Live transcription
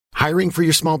Hiring for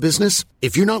your small business?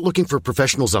 If you're not looking for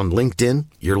professionals on LinkedIn,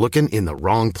 you're looking in the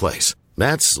wrong place.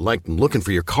 That's like looking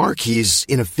for your car keys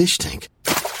in a fish tank.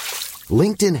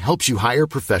 LinkedIn helps you hire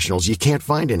professionals you can't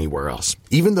find anywhere else,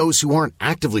 even those who aren't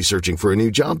actively searching for a new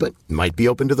job but might be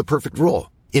open to the perfect role.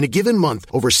 In a given month,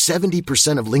 over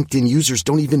 70% of LinkedIn users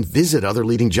don't even visit other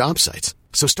leading job sites.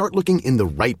 So start looking in the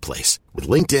right place. With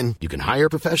LinkedIn, you can hire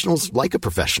professionals like a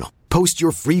professional. Post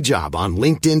your free job on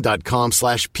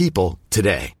linkedin.com/people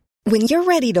today. When you're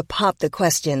ready to pop the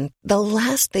question, the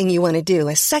last thing you want to do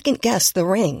is second-guess the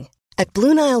ring. At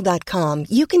BlueNile.com,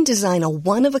 you can design a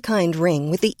one-of-a-kind ring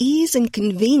with the ease and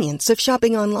convenience of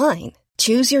shopping online.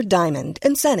 Choose your diamond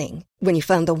and setting. When you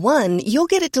find the one, you'll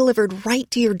get it delivered right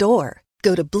to your door.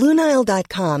 Go to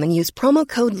BlueNile.com and use promo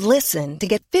code LISTEN to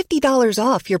get $50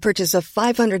 off your purchase of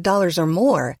 $500 or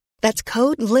more. That's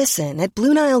code LISTEN at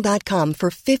BlueNile.com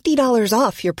for $50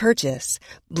 off your purchase.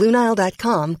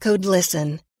 BlueNile.com, code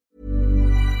LISTEN.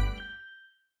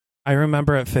 I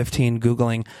remember at 15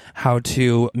 Googling how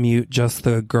to mute just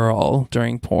the girl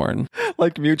during porn.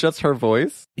 Like mute just her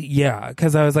voice? Yeah,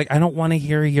 because I was like, I don't want to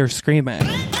hear your screaming.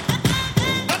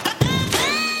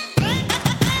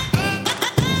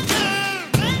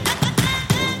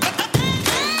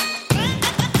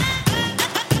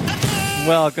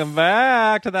 Welcome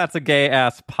back to That's a Gay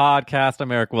Ass Podcast.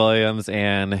 I'm Eric Williams,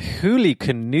 and Hooly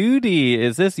Canooty,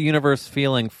 is this universe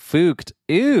feeling fooked?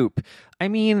 Oop. I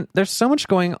mean, there's so much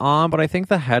going on, but I think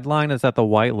the headline is that The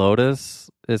White Lotus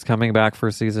is coming back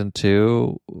for season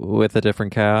 2 with a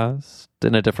different cast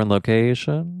in a different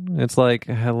location. It's like,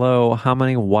 hello, how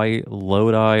many White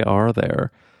Lodi are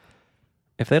there?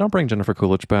 If they don't bring Jennifer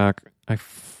Coolidge back,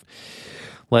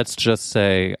 let's just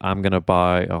say I'm going to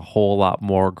buy a whole lot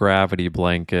more gravity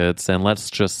blankets, and let's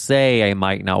just say I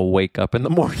might not wake up in the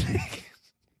morning.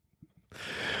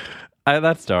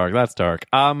 That's dark.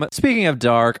 Speaking of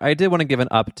dark, I did want to give an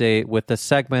update with the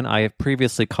segment I have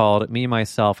previously called Me,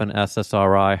 Myself, and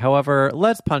SSRI. However,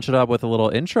 let's punch it up with a little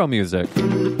intro music.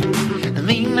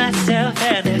 Me, myself,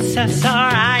 and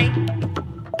SSRI.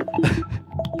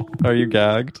 Are you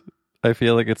gagged? I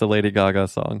feel like it's a Lady Gaga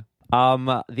song.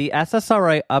 The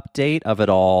SSRI update of it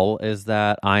all is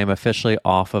that I am officially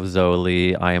off of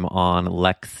Zoli. I am on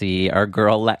Lexi, our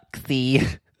girl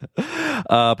Lexi.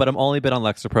 But I'm only been on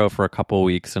Lexapro for a couple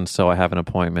weeks, and so I have an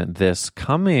appointment this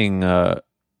coming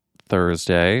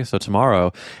Thursday, so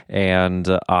tomorrow, and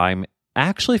I'm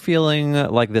actually feeling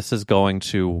like this is going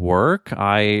to work.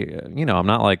 I'm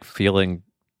not like feeling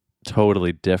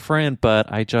totally different,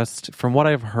 but I just, from what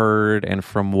I've heard and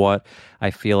from what I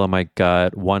feel in my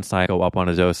gut, once I go up on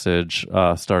a dosage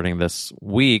starting this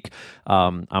week,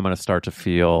 I'm going to start to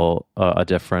feel a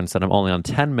difference. And I'm only on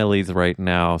 10 millis right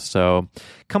now. So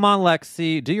come on,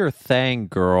 Lexi, do your thing,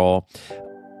 girl.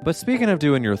 But speaking of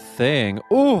doing your thing,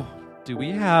 do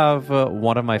we have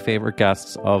one of my favorite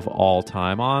guests of all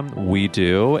time on? We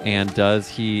do. And does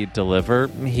he deliver?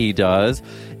 He does.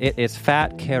 It is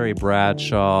Fat Carrie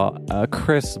Bradshaw,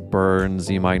 Chris Burns,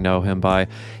 you might know him by.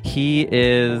 He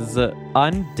is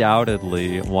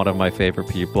undoubtedly one of my favorite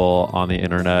people on the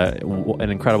internet.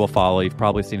 An incredible follow. You've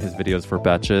probably seen his videos for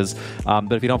Betches.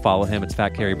 But if you don't follow him, it's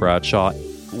Fat Carrie Bradshaw.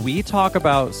 We talk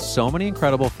about so many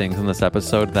incredible things in this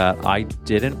episode that I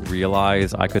didn't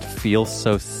realize I could feel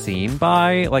so seen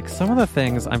by. Like some of the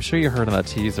things, I'm sure you heard in that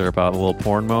teaser about a little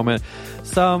porn moment.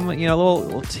 Some,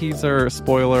 little teaser,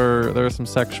 spoiler, there are some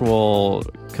sexual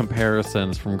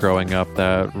comparisons from growing up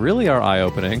that really are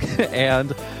eye-opening.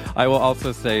 And I will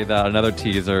also say that another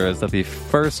teaser is that the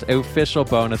first official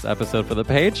bonus episode for the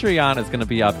Patreon is going to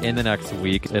be up in the next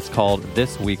week. It's called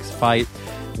This Week's Fight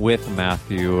with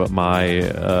Matthew,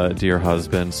 my dear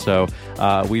husband. So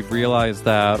we've realized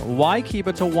that why keep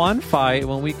it to one fight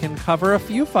when we can cover a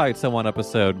few fights in one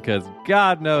episode? Because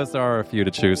God knows there are a few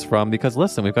to choose from. Because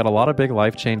listen, we've got a lot of big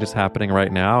life changes happening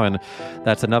right now, and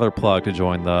that's another plug to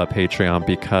join the Patreon,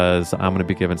 because I'm going to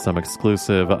be giving some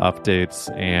exclusive updates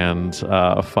and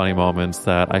funny moments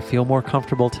that I feel more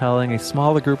comfortable telling a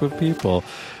smaller group of people.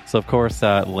 So, of course,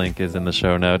 that link is in the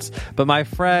show notes. But my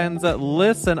friends,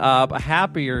 listen up.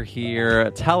 Happy you're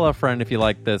here. Tell a friend if you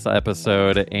like this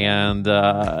episode. And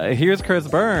here's Chris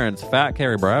Burns, Fat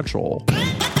Carrie Bradshaw.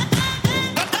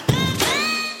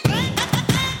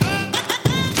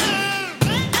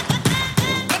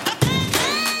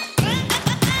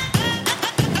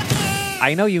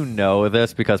 I know you know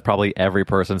this because probably every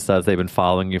person says they've been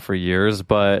following you for years,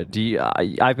 but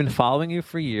I've been following you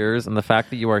for years, and the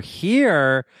fact that you are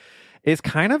here is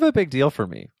kind of a big deal for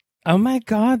me. Oh my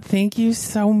God, thank you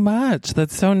so much.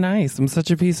 That's so nice. I'm such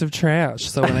a piece of trash.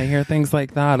 So when I hear things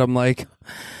like that, I'm like,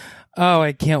 Oh,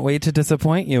 I can't wait to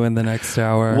disappoint you in the next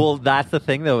hour. Well, that's the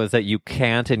thing, though, is that you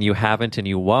can't and you haven't and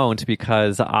you won't,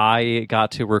 because I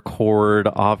got to record,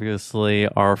 obviously,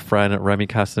 our friend Remy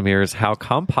Casimir's How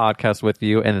Come podcast with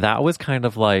you. And that was kind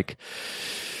of like,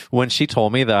 when she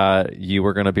told me that you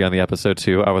were going to be on the episode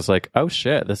too, I was like, oh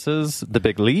shit, this is the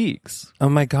big leagues. Oh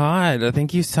my God.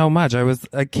 Thank you so much. I was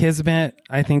a kismet.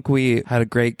 I think we had a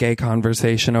great gay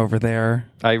conversation over there.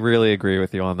 I really agree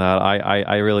with you on that.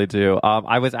 I really do.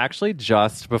 I was actually,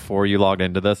 just before you logged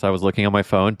into this, I was looking on my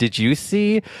phone. Did you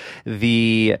see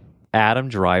the Adam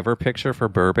Driver picture for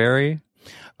Burberry?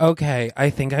 Okay. I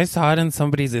think I saw it in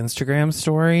somebody's Instagram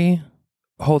story.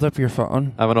 Hold up your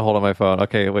phone. I'm going to hold on my phone.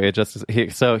 Okay, wait.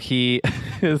 So he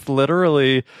is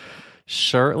literally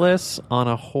shirtless on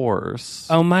a horse.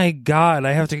 Oh my God.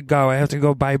 I have to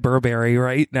go buy Burberry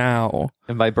right now.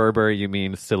 And by Burberry, you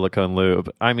mean silicone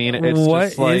lube. I mean, it's what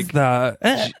just like... is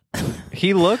that?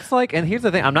 He looks like... And here's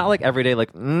the thing. I'm not like every day like,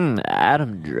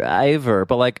 Adam Driver.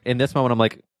 But like in this moment, I'm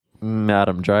like,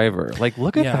 Adam Driver. Like,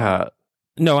 look at that.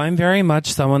 No, I'm very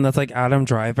much someone that's like Adam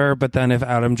Driver, but then if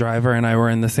Adam Driver and I were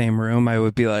in the same room, I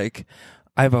would be like,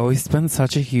 I've always been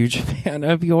such a huge fan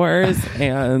of yours,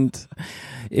 and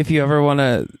if you ever want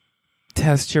to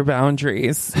test your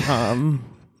boundaries, I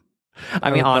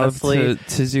mean, honestly,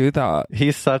 to do that.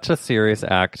 He's such a serious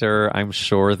actor. I'm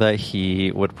sure that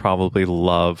he would probably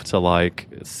love to like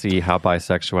see how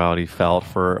bisexuality felt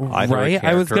for either a character,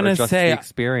 I was gonna or just say the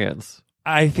experience.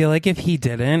 I feel like if he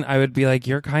didn't, I would be like,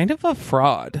 you're kind of a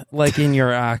fraud, like in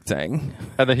your acting.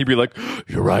 And then he'd be like,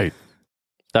 you're right.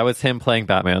 That was him playing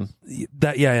Batman. He's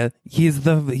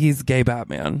gay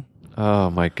Batman. Oh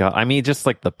my God. I mean, just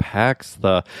like the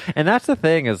pecs, and that's the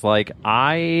thing is like,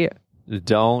 I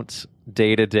don't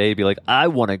day to day be like, I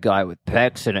want a guy with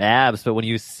pecs and abs. But when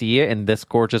you see it in this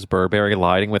gorgeous Burberry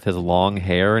lighting with his long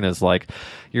hair and his like,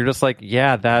 you're just like,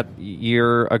 yeah, that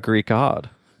you're a Greek god.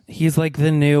 He's like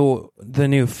the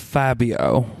new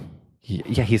Fabio.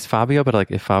 Yeah, he's Fabio, but like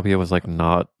if Fabio was like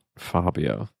not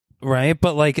Fabio. Right?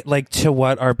 But like to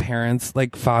what our parents,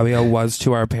 like Fabio was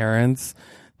to our parents,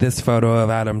 this photo of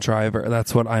Adam Driver,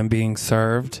 that's what I'm being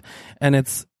served. And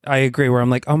I agree where I'm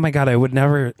like, oh my God, I would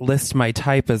never list my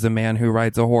type as a man who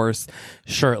rides a horse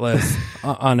shirtless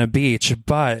on a beach.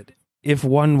 But if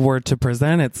one were to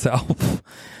present itself,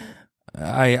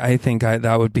 I think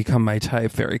that would become my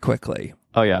type very quickly.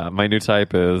 Oh yeah, my new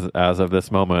type is, as of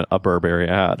this moment, a Burberry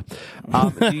ad.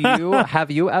 Are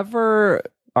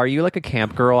you like a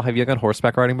camp girl? Have you gone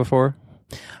horseback riding before?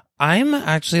 I'm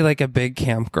actually like a big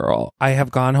camp girl. I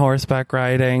have gone horseback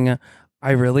riding.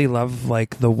 I really love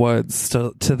like the woods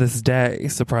to this day,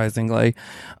 surprisingly,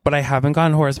 but I haven't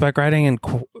gone horseback riding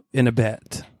in a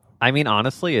bit. I mean,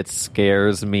 honestly, it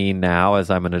scares me now as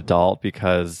I'm an adult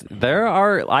because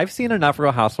I've seen enough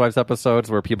Real Housewives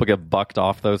episodes where people get bucked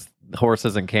off those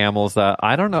horses and camels that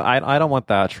I don't know. I don't want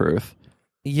that truth.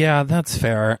 Yeah, that's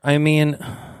fair. I mean,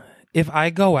 if I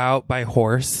go out by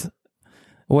horse,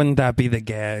 wouldn't that be the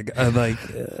gag?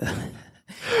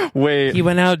 Wait. He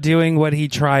went out doing what he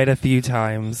tried a few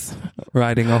times,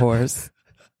 riding a horse.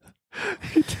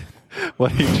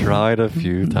 What he tried a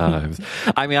few times.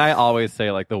 I mean, I always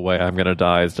say like the way I'm gonna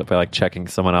die is by like checking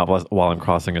someone out while I'm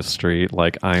crossing a street.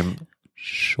 Like I'm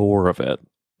sure of it.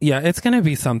 Yeah, it's gonna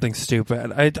be something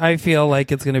stupid. I feel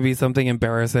like it's gonna be something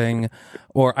embarrassing.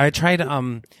 Or I tried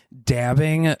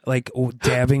dabbing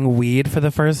weed for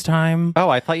the first time. Oh,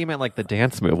 I thought you meant like the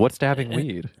dance move. What's dabbing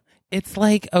weed? It's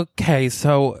like, okay,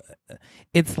 so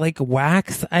it's like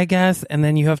wax, I guess, and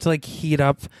then you have to like heat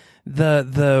up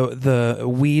the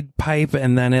weed pipe,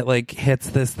 and then it like hits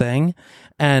this thing.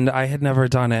 And I had never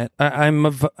done it. I'm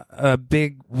a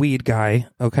big weed guy.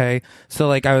 Okay, so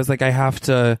like I was like, I have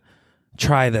to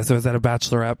try this. I was at a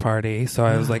bachelorette party, so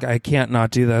I was like, I can't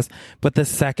not do this. But the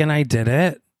second I did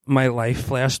it, my life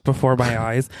flashed before my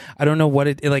eyes. I don't know what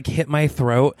it like hit my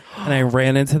throat, and I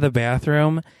ran into the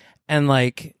bathroom, and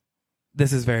like,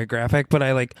 this is very graphic, but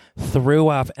I like threw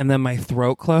up, and then my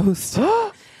throat closed.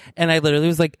 And I literally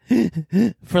was like,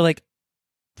 for like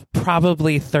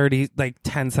probably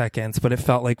 10 seconds, but it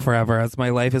felt like forever as my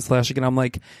life is flashing. And I'm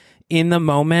like, in the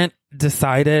moment,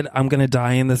 decided I'm going to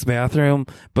die in this bathroom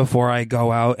before I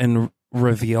go out and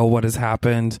reveal what has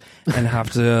happened and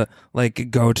have to like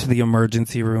go to the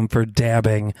emergency room for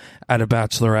dabbing at a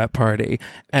bachelorette party.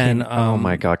 And oh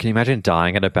my God, can you imagine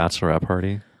dying at a bachelorette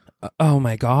party? Oh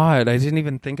my God, I didn't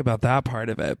even think about that part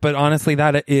of it. But honestly,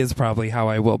 that is probably how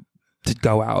I will to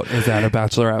go out, is at a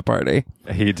bachelorette party.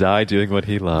 He died doing what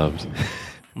he loved.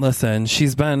 Listen,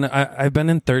 I've been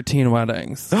in 13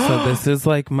 weddings, so this is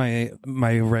like my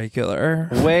regular.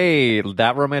 Wait,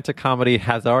 that romantic comedy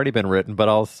has already been written, but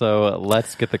also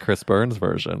let's get the Chris Burns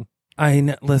version.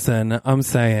 Listen, I'm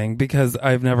saying, because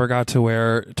I've never got to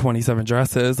wear 27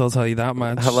 dresses, I'll tell you that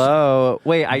much. Hello.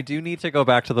 Wait, I do need to go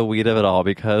back to the weed of it all,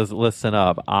 because listen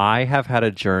up. I have had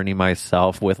a journey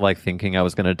myself with like thinking I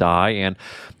was going to die. And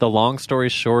the long story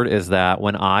short is that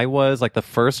when I was like the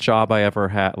first job I ever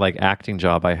had, like acting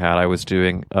job I had, I was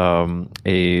doing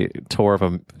a tour of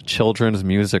a children's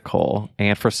musical.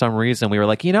 And for some reason we were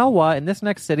like, you know what? In this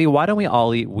next city, why don't we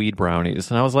all eat weed brownies?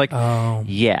 And I was like,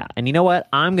 yeah. And you know what?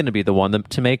 I'm going to be the one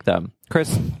to make them.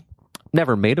 Chris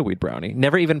never made a weed brownie,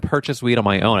 never even purchased weed on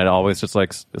my own. I'd always just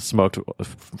like smoked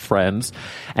friends.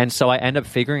 And so I end up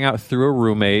figuring out through a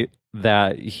roommate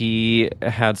that he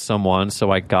had someone,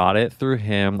 so I got it through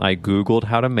him. I Googled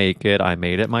how to make it. I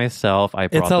made it myself.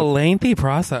 It's a lengthy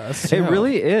process too. It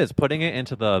really is, putting it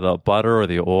into the butter or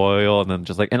the oil, and then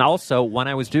just like, and also when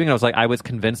I was doing it, I was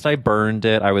convinced I burned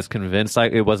it. I was convinced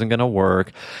it wasn't going to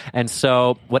work. And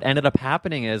so what ended up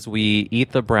happening is we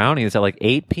eat the brownies at like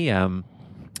 8 p.m.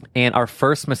 And our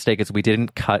first mistake is we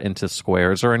didn't cut into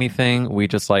squares or anything. We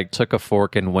just like took a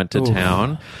fork and went to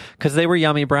town, because they were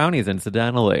yummy brownies,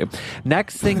 incidentally.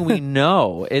 Next thing we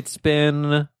know, it's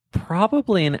been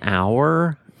probably an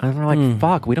hour. And we're like,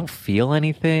 fuck, we don't feel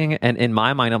anything. And in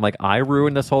my mind, I'm like, I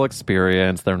ruined this whole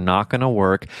experience. They're not going to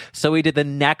work. So we did the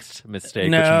next mistake,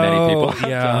 which many people have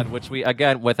done, which we,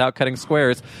 again, without cutting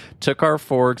squares, took our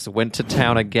forks, went to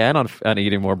town again on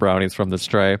eating more brownies from this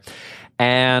tray.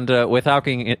 And without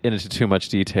getting into too much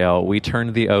detail, we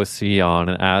turned the OC on,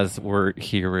 and as we're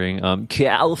hearing,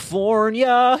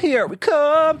 California, here we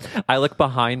come, I look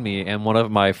behind me, and one of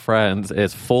my friends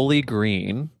is fully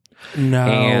green. No.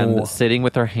 And sitting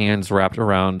with her hands wrapped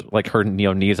around, like her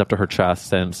knees up to her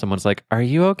chest, and someone's like, "Are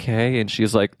you okay?" And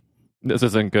she's like, "This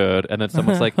isn't good." And then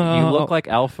someone's like, "You look like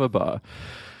Elphaba."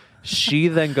 She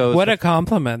then goes, "What a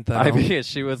compliment, though." I mean,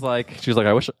 she was like,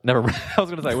 "I wish never." I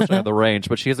was going to say, "I wish I had the range,"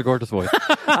 but she has a gorgeous voice.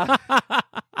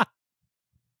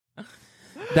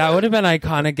 That would have been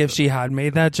iconic if she had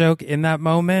made that joke in that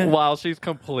moment. While she's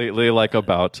completely like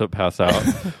about to pass out.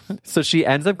 So she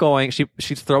ends up going,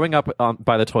 she's throwing up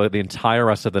by the toilet the entire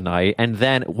rest of the night. And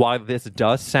then while this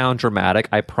does sound dramatic,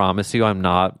 I promise you I'm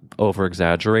not over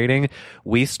exaggerating.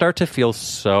 We start to feel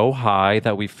so high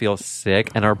that we feel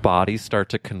sick, and our bodies start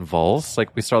to convulse.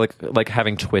 Like we start like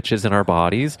having twitches in our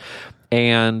bodies.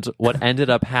 And what ended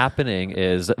up happening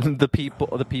is the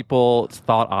people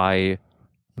thought I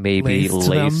maybe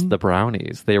laced the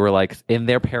brownies. They were like, in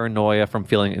their paranoia from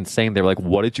feeling insane, they were like,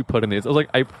 "What did you put in these?" I was like,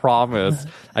 I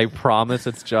promise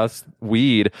it's just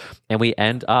weed. And we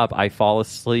end up, I fall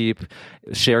asleep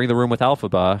sharing the room with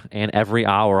Elphaba, and every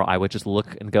hour I would just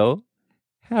look and go,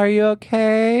 "Are you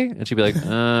okay?" And she'd be like,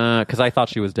 because I thought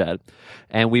she was dead.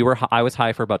 And I was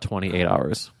high for about 28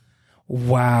 hours.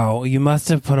 Wow, you must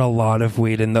have put a lot of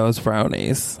weed in those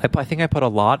brownies. I think I put a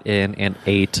lot in and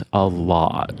ate a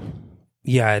lot.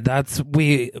 Yeah,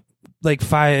 like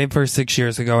 5 or 6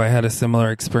 years ago, I had a similar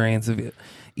experience of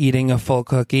eating a full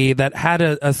cookie that had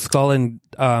a skull and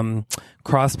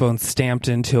crossbones stamped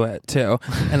into it too.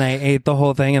 And I ate the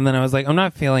whole thing, and then I was like, I'm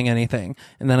not feeling anything.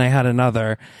 And then I had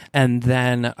another, and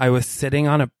then I was sitting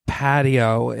on a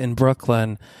patio in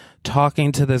Brooklyn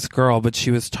talking to this girl, but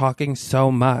she was talking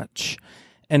so much.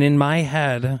 And in my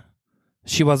head,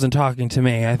 she wasn't talking to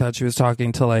me. I thought she was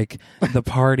talking to like the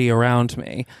party around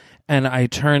me. And I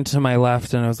turned to my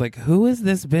left and I was like, who is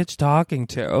this bitch talking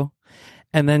to?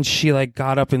 And then she like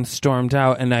got up and stormed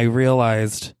out, and I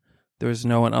realized there was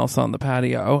no one else on the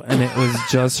patio, and it was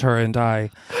just her and I.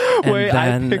 And wait,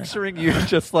 then, I'm picturing you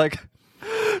just like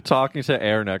talking to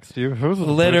air next to you. Who's this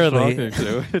literally bitch talking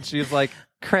to? And she's like,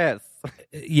 Chris.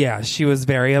 Yeah, she was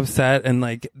very upset, and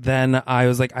like then I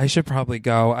was like, I should probably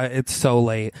go. It's so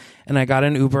late. And I got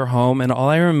an Uber home, and all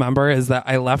I remember is that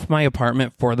I left my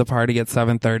apartment for the party at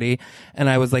 7:30, and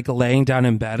I was like laying down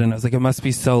in bed, and I was like, it must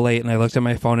be so late. And I looked at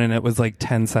my phone, and it was like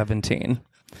 10:17.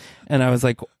 And I was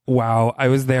like, wow, I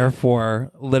was there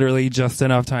for literally just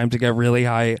enough time to get really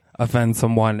high, offend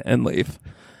someone, and leave.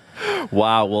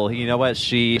 Wow. Well, you know what?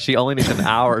 She only needs an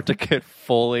hour to get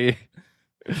fully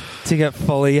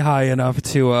high enough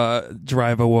to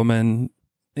drive a woman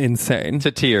insane.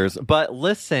 To tears. But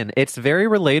listen, it's very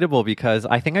relatable because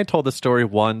I think I told the story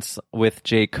once with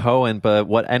Jay Cohen, but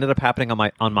what ended up happening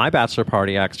on my bachelor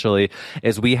party actually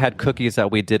is we had cookies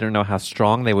that we didn't know how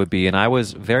strong they would be, and I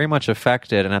was very much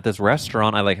affected. And at this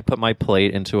restaurant, I put my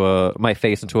face into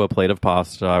a plate of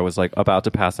pasta. I was about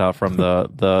to pass out from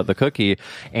the cookie,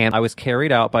 and I was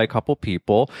carried out by a couple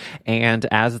people. And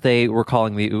as they were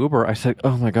calling the Uber, I said,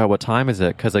 "Oh my God, what time is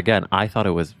it?" Because again, I thought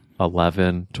it was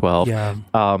 11, 12. Yeah.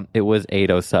 It was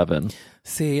 8:07.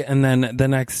 See, and then the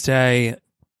next day,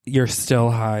 you're still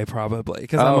high probably.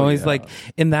 Because I'm always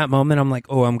in that moment, I'm like,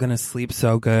 oh, I'm going to sleep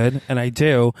so good. And I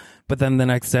do. But then the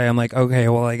next day, I'm like, okay,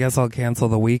 well, I guess I'll cancel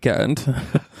the weekend.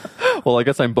 Well, I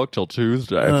guess I'm booked till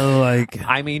Tuesday.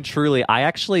 I mean, truly, I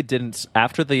actually didn't,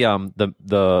 after the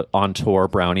on tour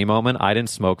brownie moment, I didn't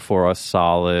smoke for a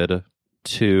solid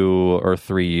 2 or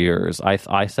 3 years.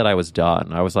 I said I was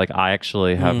done. I was like, I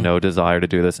actually have no desire to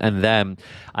do this. And then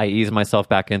I eased myself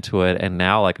back into it. And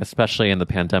now, especially in the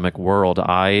pandemic world,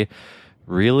 I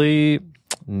really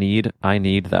need that. I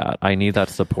need that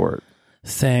support.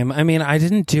 Same. I mean, I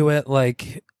didn't do it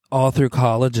all through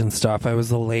college and stuff. I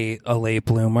was a late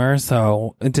bloomer,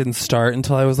 so it didn't start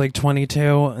until I was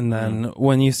 22. And then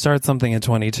when you start something at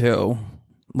 22,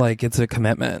 it's a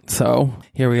commitment. So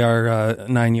here we are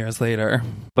 9 years later.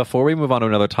 Before we move on to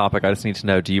another topic, I just need to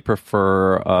know, do you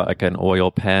prefer an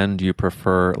oil pen? Do you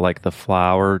prefer the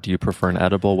flower? Do you prefer an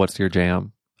edible? What's your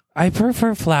jam? I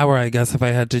prefer flower, I guess, if I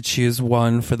had to choose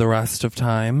one for the rest of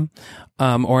time,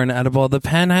 or an edible. The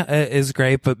pen is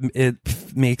great, but it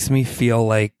makes me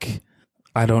feel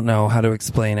I don't know how to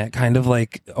explain it, kind of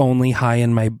only high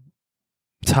in my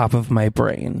top of my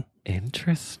brain.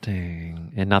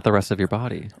 Interesting. And not the rest of your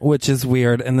body. Which is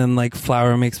weird. And then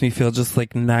flower makes me feel just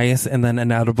nice, and then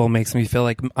an edible makes me feel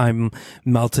like I'm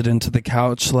melted into the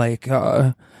couch like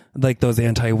those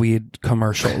anti-weed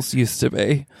commercials used to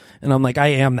be. And I'm like, I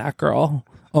am that girl,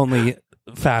 only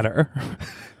fatter.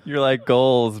 You're like,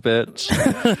 goals, bitch.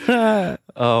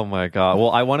 Oh my God.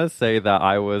 Well, I want to say that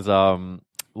I was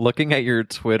looking at your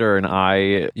Twitter,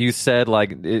 and you said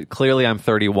clearly I'm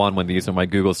 31 when these are my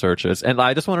Google searches, and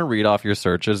I just want to read off your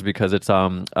searches because it's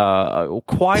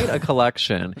quite a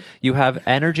collection. You have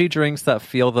energy drinks that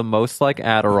feel the most like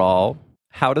Adderall,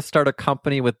 how to start a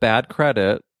company with bad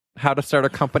credit, how to start a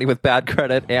company with bad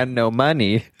credit and no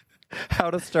money, how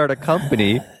to start a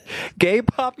company, gay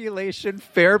population,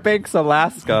 Fairbanks,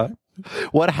 Alaska.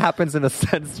 What happens in a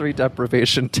sensory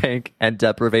deprivation tank and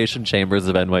deprivation chambers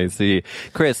of NYC?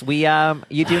 Chris,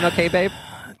 you doing okay, babe?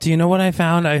 Do you know what I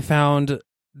found? I found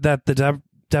that the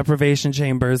deprivation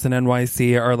chambers in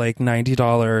NYC are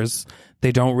 $90.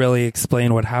 They don't really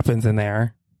explain what happens in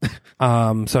there.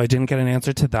 So I didn't get an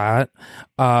answer to that.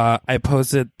 I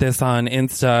posted this on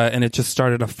Insta, and it just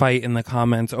started a fight in the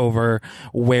comments over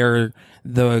where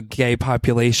the gay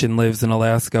population lives in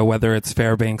Alaska, whether it's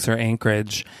Fairbanks or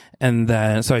Anchorage. And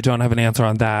then, so I don't have an answer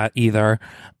on that either.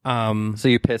 So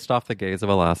you pissed off the gays of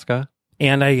Alaska?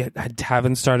 And I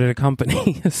haven't started a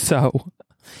company. So,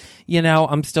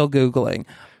 I'm still Googling.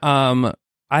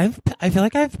 I feel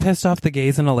like I've pissed off the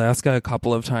gays in Alaska a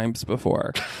couple of times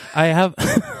before. I have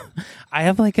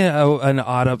an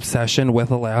odd obsession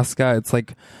with Alaska. It's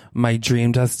my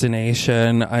dream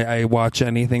destination. I watch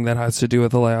anything that has to do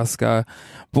with Alaska.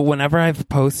 But whenever I've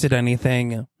posted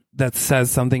anything that says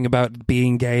something about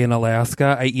being gay in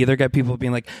Alaska, I either get people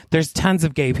being like, there's tons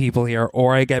of gay people here,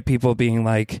 or I get people being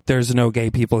like, there's no gay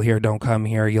people here, don't come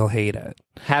here, you'll hate it.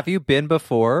 Have you been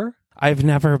before? I've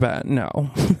never been,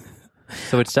 no.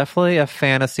 So it's definitely a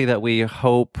fantasy that we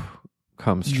hope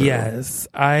comes true. Yes,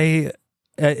 I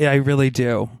really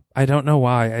do. I don't know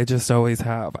why. I just always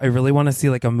have. I really want to see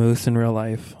a moose in real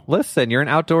life. Listen, you're an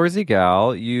outdoorsy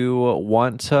gal. You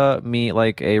want to meet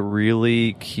a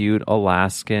really cute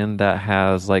Alaskan that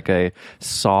has a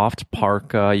soft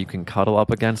parka you can cuddle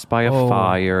up against by a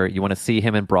fire. You want to see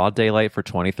him in broad daylight for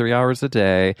 23 hours a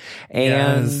day.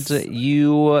 And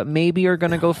you maybe are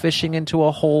going to go fishing into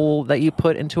a hole that you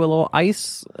put into an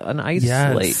ice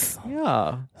lake.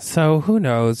 Yeah. So who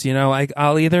knows?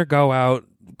 I'll either go out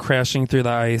crashing through the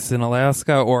ice in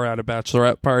Alaska or at a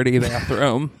bachelorette party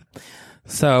bathroom.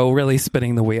 So really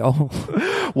spinning the wheel.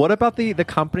 What about the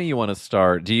company you want to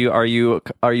start? Are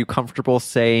you comfortable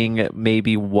saying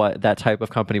maybe what that type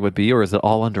of company would be, or is it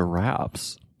all under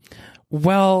wraps?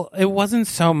 Well, it wasn't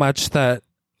so much that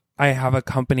I have a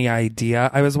company idea.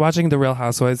 I was watching The Real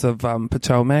Housewives of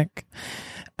Potomac,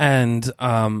 and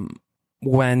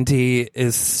Wendy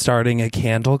is starting a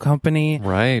candle company.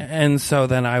 Right. And so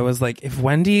then I was like, if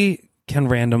Wendy can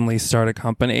randomly start a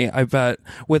company, I bet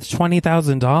with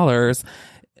 $20,000,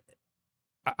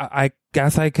 I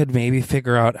guess I could maybe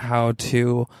figure out how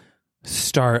to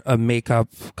start a makeup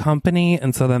company,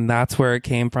 and so then that's where it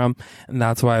came from, and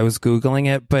that's why I was Googling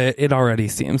it, but it already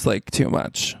seems like too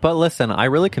much. But listen, I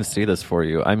really can see this for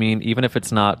you. I mean, even if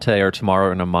it's not today or tomorrow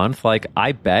or in a month, like,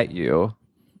 I bet you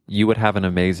would have an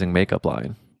amazing makeup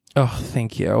line. Oh,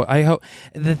 thank you. I hope.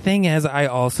 The thing is, I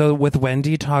also, with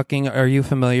Wendy talking, are you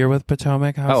familiar with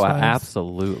Potomac Housewives? Oh,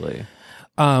 absolutely.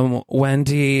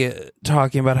 Wendy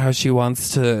talking about how she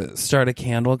wants to start a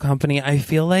candle company. I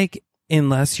feel like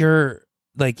unless you're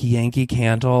like Yankee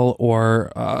Candle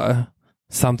or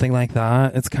something like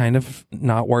that, it's kind of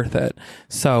not worth it.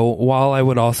 So while I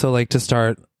would also like to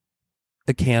start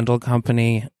a candle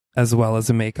company as well as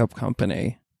a makeup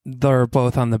company, they're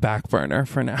both on the back burner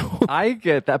for now. I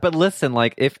get that, but listen,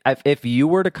 like, if you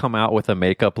were to come out with a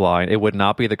makeup line, it would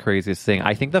not be the craziest thing.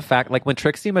 I think the fact, like, when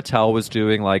Trixie Mattel was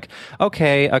doing, like,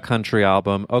 okay, a country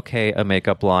album, okay, a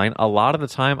makeup line, a lot of the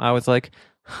time I was like,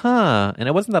 huh, and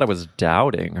it wasn't that I was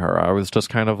doubting her. I was just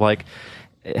kind of like,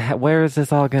 where is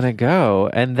this all gonna go?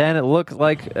 And then it looks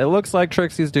like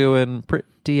Trixie's doing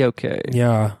pretty okay.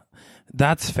 Yeah,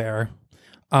 that's fair.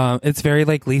 It's very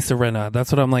like Lisa Rinna. That's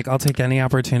what I'm like. I'll take any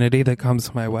opportunity that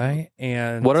comes my way.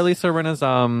 And what are Lisa Rinna's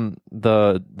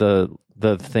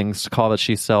the things called that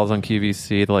she sells on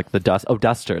QVC? Like the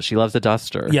dusters. She loves the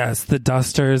duster. Yes, the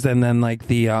dusters, and then like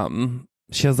the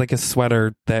she has like a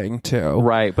sweater thing too.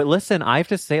 Right. But listen, I have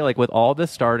to say, like, with all the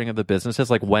starting of the businesses,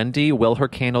 like Wendy, will her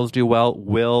candles do well?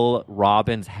 Will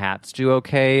Robin's hats do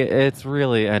okay? It's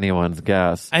really anyone's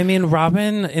guess. I mean,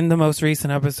 Robin in the most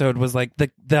recent episode was like,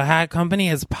 the hat company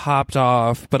has popped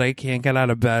off, but I can't get out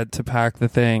of bed to pack the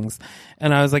things.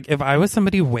 And I was like, if I was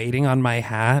somebody waiting on my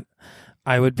hat,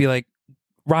 I would be like,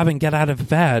 Robin, get out of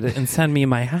bed and send me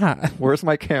my hat. Where's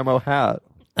my camo hat?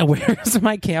 Where's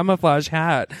my camouflage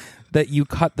hat that you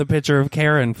cut the picture of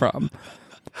Karen from?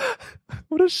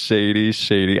 What a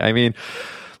shady. I mean,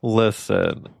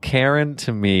 listen, Karen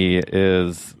to me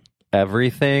is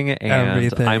everything,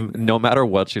 and I'm, no matter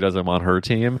what she does, I'm on her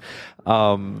team.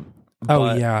 Oh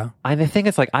yeah. And the thing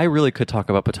is, like, I really could talk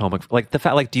about Potomac. Like, the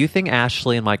fact, like, do you think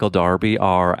Ashley and Michael Darby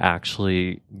are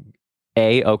actually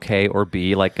A, okay, or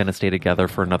B, like, going to stay together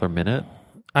for another minute?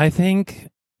 I think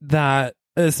that,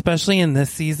 especially in this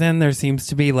season, there seems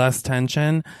to be less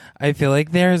tension. I feel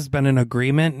like there's been an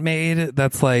agreement made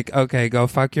that's like, okay, go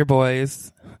fuck your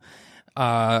boys.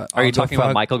 Are you talking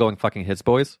about Michael going fucking his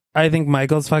boys? I think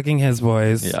Michael's fucking his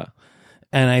boys. Yeah.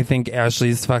 And I think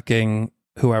Ashley's fucking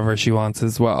whoever she wants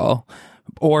as well.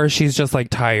 Or she's just like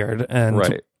tired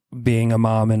and being a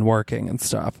mom and working and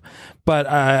stuff. But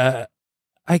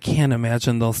I can't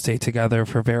imagine they'll stay together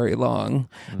for very long.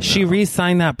 No. She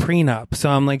re-signed that prenup, so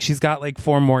I'm like, she's got like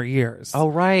 4 more years. Oh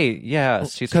right, yeah.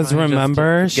 Because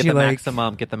remember, get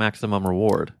the maximum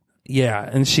reward. Yeah,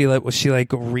 and she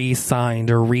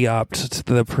re-signed or re-upped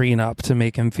to the prenup to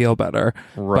make him feel better.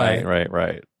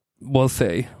 Right. We'll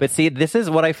see. But see, this is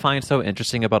what I find so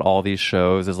interesting about all these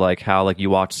shows is like how, like, you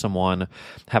watch someone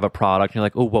have a product and you're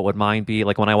like, oh, what would mine be?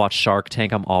 Like when I watch Shark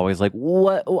Tank, I'm always like,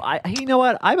 what? Oh, you know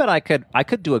what? I bet I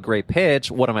could do a great pitch.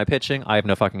 What am I pitching? I have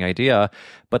no fucking idea.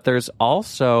 But there's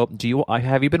also,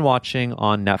 have you been watching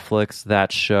on Netflix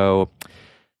that show,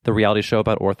 the reality show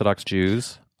about Orthodox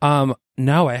Jews?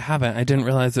 No, I haven't. I didn't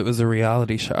realize it was a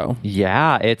reality show.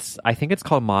 Yeah, I think it's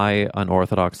called My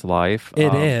Unorthodox Life.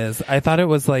 It is. I thought it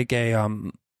was like a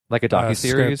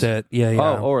docuseries. Scripted. Yeah.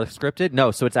 Oh, or scripted?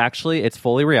 No, so it's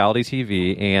fully reality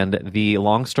TV. And the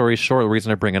long story short, the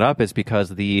reason I bring it up is because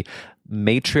the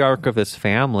matriarch of this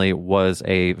family was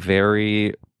a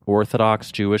very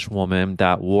Orthodox Jewish woman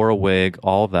that wore a wig,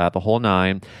 all of that, the whole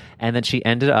nine. And then she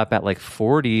ended up at like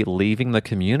 40 leaving the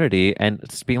community and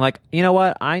just being like, you know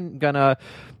what, I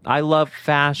love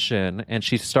fashion. And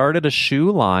she started a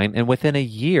shoe line, and within a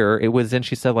year it was in,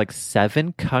 she said, like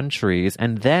 7 countries.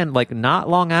 And then like not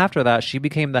long after that, she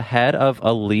became the head of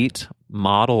Elite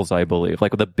Models, I believe,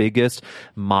 like the biggest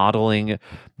modeling.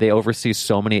 They oversee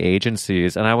so many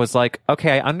agencies. And I was like,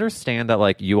 okay, I understand that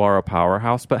like you are a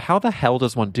powerhouse, but how the hell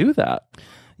does one do that?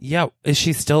 Yeah. Is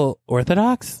she still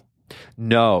Orthodox?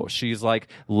 No, she's like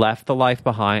left the life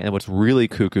behind. And what's really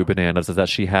cuckoo bananas is that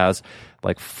she has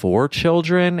like 4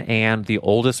 children, and the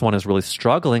oldest one is really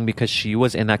struggling because she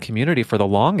was in that community for the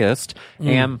longest.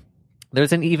 And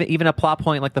there's even a plot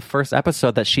point like the first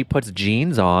episode that she puts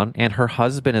jeans on, and her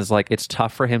husband is like, it's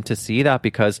tough for him to see that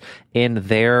because in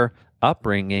their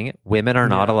upbringing, women are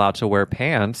not allowed to wear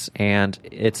pants, and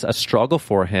it's a struggle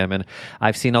for him. And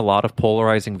I've seen a lot of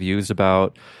polarizing views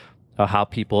about how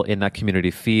people in that community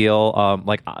feel.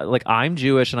 Like I'm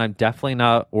Jewish and I'm definitely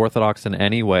not Orthodox in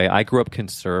any way. I grew up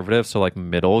conservative, so like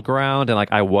middle ground, and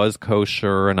like I was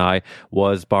kosher and I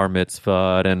was bar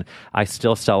mitzvah and I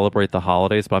still celebrate the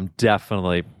holidays, but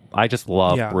I just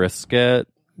love brisket,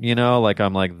 like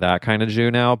I'm like that kind of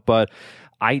Jew now. But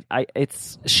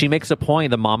she makes a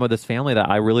point, the mom of this family, that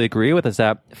I really agree with, is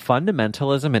that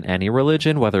fundamentalism in any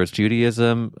religion, whether it's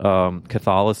Judaism,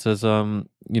 Catholicism,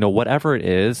 whatever it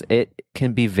is, it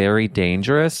can be very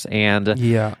dangerous. And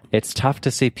it's tough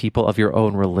to see people of your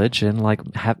own religion like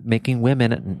making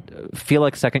women feel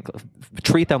like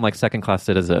treat them like second-class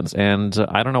citizens. And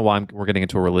I don't know why we're getting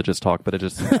into a religious talk, but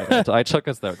I took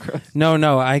us there, Chris.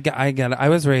 No, I get it. I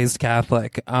was raised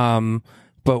Catholic,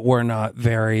 but we're not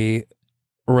very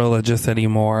religious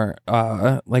anymore.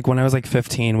 Like when I was like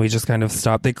 15, we just kind of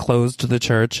stopped. They closed the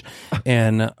church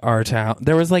in our town.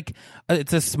 There was like,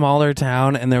 it's a smaller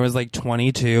town, and there was like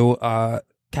 22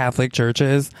 Catholic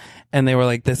churches, and they were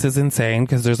like, this is insane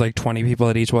because there's like 20 people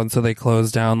at each one, so they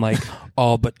closed down like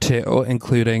all but 2,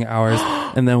 including ours.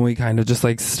 And then we kind of just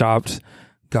like stopped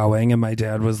going, and my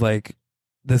dad was like,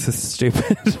 this is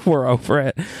stupid. We're over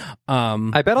it.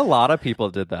 I bet a lot of people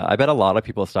did that. I bet a lot of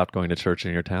people stopped going to church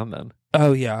in your town then.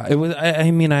 Oh yeah, it was.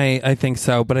 I mean, I think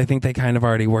so, but I think they kind of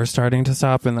already were starting to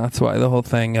stop, and that's why the whole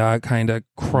thing kind of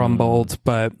crumbled.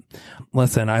 But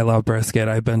listen, I love brisket.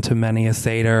 I've been to many a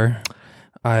Seder.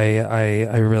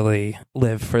 I really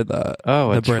live for the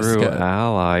brisket. True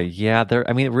ally. Yeah, there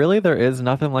is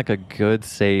nothing like a good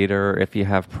Seder if you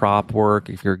have prop work,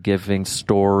 if you're giving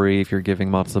story, if you're giving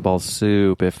matzo ball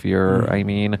soup, if you're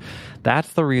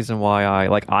that's the reason why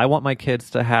I want my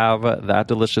kids to have that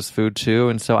delicious food too.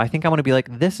 And so I think I want to be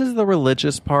like, this is the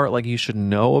religious part, like you should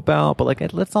know about, but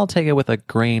like let's all take it with a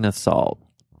grain of salt.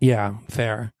 Yeah,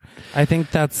 fair. I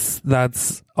think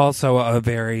that's also a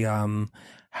very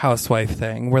housewife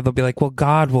thing where they'll be like, well,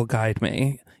 God will guide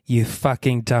me, you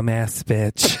fucking dumbass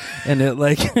bitch. And it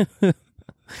like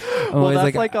well,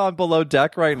 that's like on Below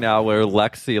Deck right now, where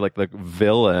Lexi, like the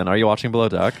villain. Are you watching Below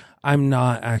Deck? I'm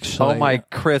not actually. Oh my,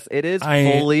 Chris, it is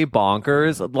fully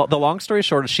bonkers. The long story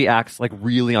short is she acts like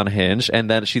really unhinged, and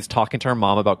then she's talking to her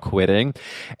mom about quitting,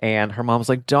 and her mom's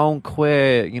like, don't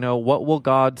quit, what will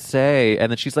God say? And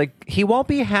then she's like, he won't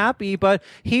be happy, but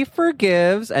he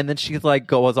forgives. And then she's like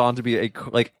goes on to be a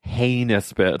like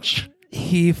heinous bitch.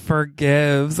 He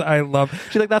forgives.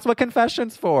 She's like, that's what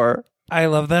confession's for. I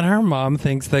love that her mom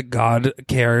thinks that God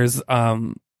cares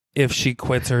if she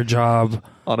quits her job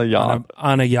on a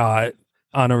yacht,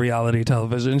 on a reality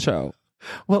television show.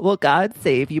 What will God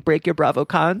say if you break your Bravo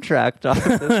contract on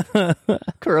this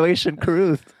Croatian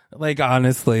cruise? Like,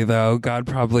 honestly, though, God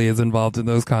probably is involved in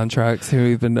those contracts. Who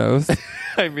even knows?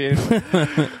 I mean,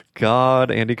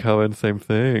 God, Andy Cohen, same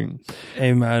thing.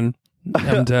 Amen.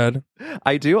 I'm dead.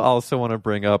 I do also want to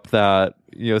bring up that,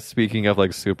 speaking of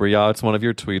like super yachts, one of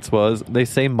your tweets was, they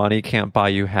say money can't buy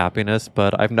you happiness,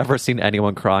 but I've never seen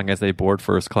anyone crying as they board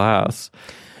first class.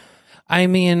 I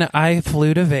mean, I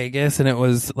flew to Vegas and it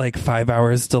was like 5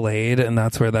 hours delayed, and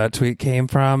that's where that tweet came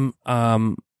from.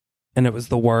 And it was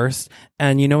the worst.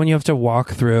 And when you have to walk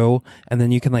through and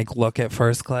then you can like look at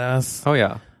first class. Oh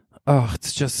yeah. Oh,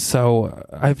 it's just so,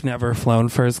 I've never flown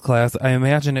first class. I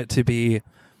imagine it to be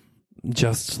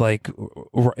just like,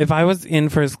 if I was in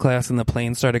first class and the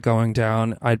plane started going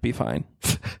down, I'd be fine.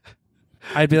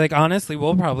 I'd be like, honestly,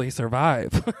 we'll probably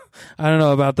survive. I don't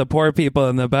know about the poor people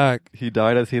in the back. He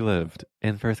died as he lived,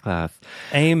 in first class.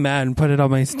 Amen. Put it on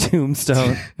my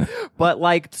tombstone. But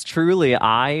like, truly,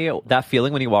 that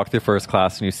feeling when you walk through first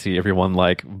class and you see everyone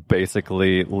like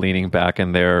basically leaning back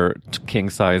in their king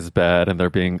size bed, and they're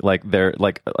being like, they're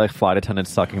like flight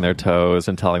attendants sucking their toes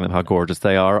and telling them how gorgeous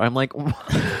they are. I'm like,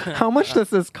 how much does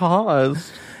this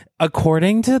cost?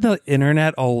 According to the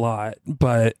internet, a lot,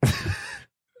 but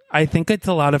I think it's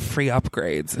a lot of free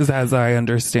upgrades, as I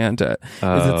understand it.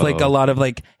 It's like a lot of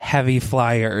like heavy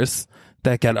flyers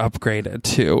that get upgraded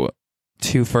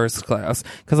to first class.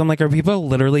 Because I'm like, are people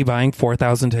literally buying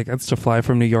 4,000 tickets to fly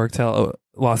from New York to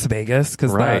Las Vegas?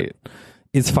 Because that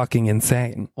is fucking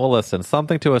insane. Well, listen,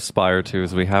 something to aspire to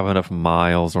is we have enough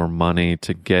miles or money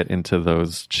to get into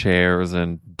those chairs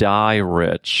and die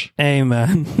rich.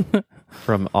 Amen.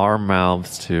 From our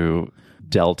mouths to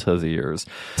Delta's ears.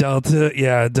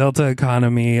 Delta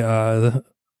economy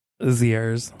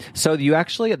ears. So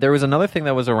there was another thing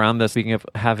that was around this, speaking of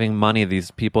having money, these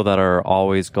people that are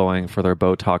always going for their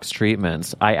Botox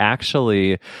treatments. I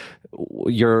actually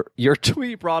your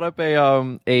tweet brought up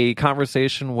a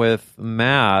conversation with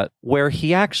Matt where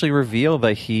he actually revealed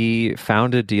that he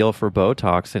found a deal for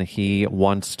Botox and he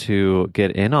wants to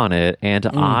get in on it. And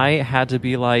I had to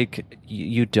be like,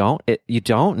 you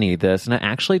don't need this. And it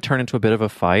actually turned into a bit of a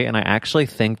fight. And I actually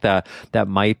think that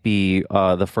might be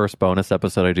the first bonus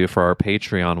episode I do for our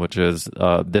Patreon, which is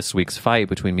this week's fight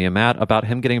between me and Matt about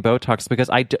him getting Botox, because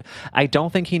I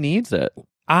don't think he needs it.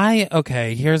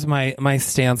 Here's my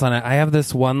stance on it. I have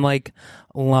this one like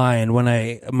line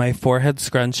when my forehead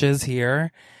scrunches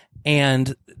here,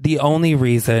 and the only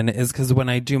reason is because when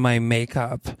I do my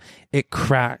makeup, it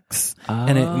cracks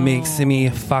and it makes me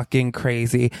fucking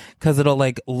crazy because it'll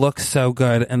like look so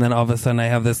good, and then all of a sudden I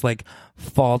have this like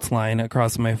fault line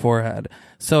across my forehead.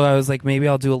 So I was like, maybe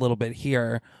I'll do a little bit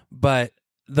here. But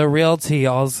the real tea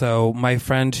also, my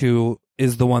friend who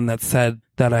is the one that said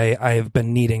that I have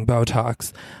been needing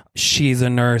Botox, she's a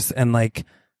nurse and like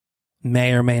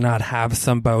may or may not have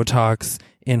some Botox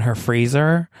in her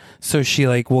freezer. So she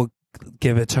like will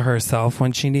give it to herself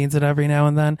when she needs it every now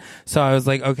and then. So I was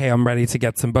like, okay, I'm ready to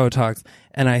get some Botox.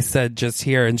 And I said, just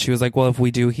here. And she was like, well, if we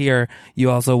do here,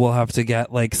 you also will have to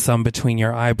get like some between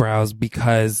your eyebrows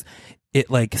because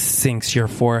it like sinks your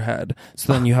forehead.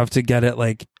 So then you have to get it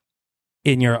like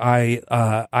in your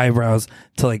eyebrows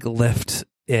to like lift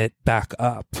it back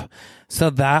up. So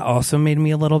that also made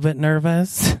me a little bit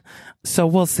nervous. So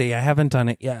we'll see. I haven't done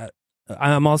it yet.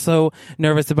 I'm also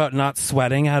nervous about not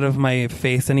sweating out of my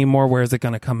face anymore. Where is it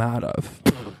going to come out of?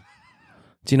 Do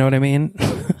you know what I mean?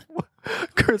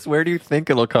 Chris, where do you think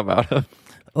it'll come out of?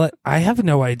 I have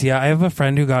no idea. I have a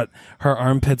friend who got her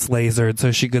armpits lasered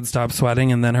so she could stop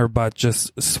sweating, and then her butt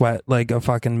just sweat like a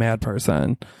fucking mad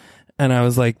person. And I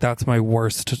was like, that's my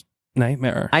worst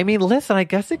nightmare. I mean, listen, I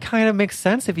guess it kind of makes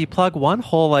sense if you plug one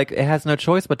hole, like it has no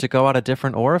choice but to go out a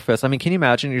different orifice. I mean, can you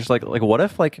imagine? You're just like what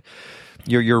if like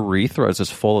your urethra is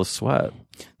just full of sweat?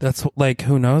 That's like,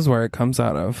 who knows where it comes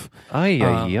out of.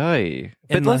 Ay.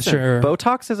 But listen,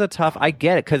 Botox is a tough, I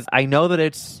get it, because I know that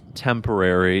it's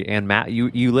temporary. And Matt,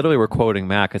 you literally were quoting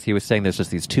Matt because he was saying there's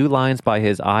just these two lines by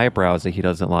his eyebrows that he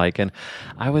doesn't like. And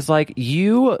I was like,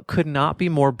 you could not be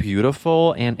more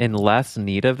beautiful and in less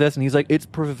need of this. And he's like, it's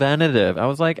preventative. I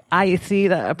was like, I see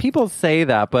that. People say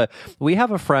that, but we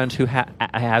have a friend who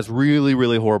has really,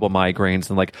 really horrible migraines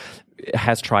and like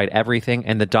has tried everything.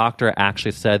 And the doctor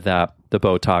actually said that the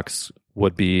Botox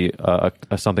would be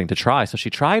something to try. So she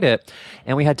tried it,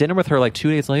 and we had dinner with her like 2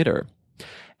 days later.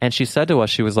 And she said to us,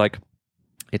 she was like,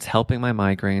 it's helping my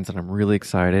migraines and I'm really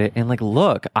excited. And like,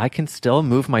 look, I can still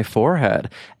move my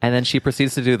forehead. And then she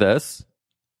proceeds to do this,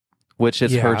 which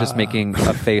is her just making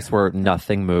a face where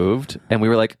nothing moved. And we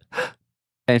were like,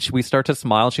 and we start to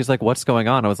smile. She's like, what's going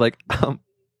on? I was like,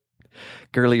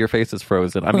 girly, your face is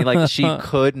frozen. I mean, like, she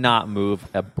could not move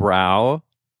a brow.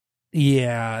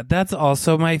 Yeah, that's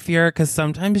also my fear, because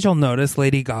sometimes you'll notice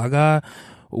Lady Gaga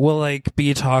will like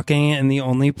be talking and the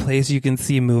only place you can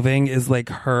see moving is like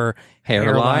her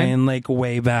hairline like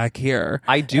way back here.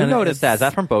 I do notice that. Is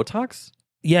that from Botox?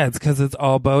 Yeah, it's because it's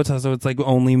all Botox, so it's like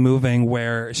only moving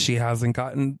where she hasn't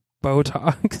gotten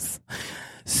Botox.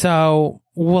 So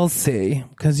we'll see,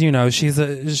 because you know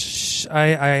I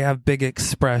have big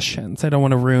expressions. I don't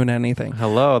want to ruin anything.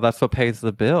 Hello, that's what pays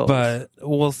the bills. But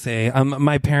we'll see.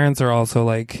 My parents are also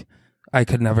like, I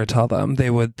could never tell them. They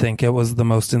would think it was the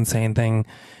most insane thing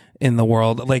in the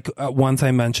world. Like once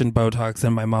I mentioned Botox,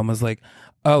 and my mom was like,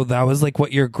 oh, that was like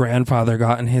what your grandfather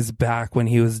got in his back when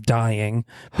he was dying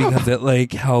because it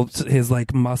like helped his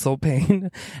like muscle pain.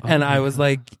 And I was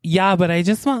like, yeah, but I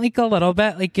just want like a little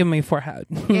bit, like in my forehead.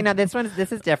 You know, this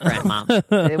is different, Mom.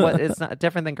 It's not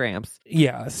different than Gramps.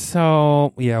 Yeah.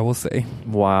 So yeah, we'll see.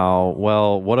 Wow.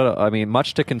 Well, I mean,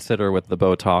 much to consider with the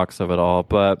Botox of it all,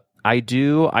 but I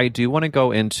do want to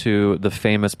go into the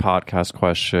famous podcast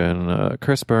question.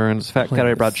 Chris Burns, Fat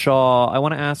Carrie, Bradshaw. I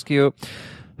want to ask you,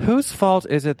 whose fault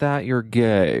is it that you're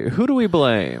gay? Who do we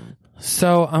blame?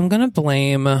 So I'm gonna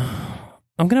blame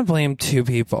two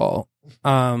people.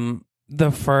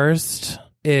 The first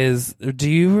is, do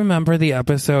you remember the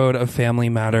episode of Family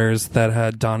Matters that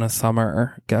had Donna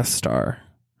Summer guest star?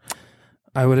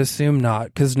 I would assume not,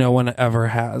 because no one ever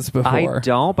has before. I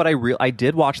don't, but I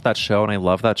did watch that show and I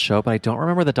love that show, but I don't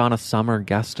remember the Donna Summer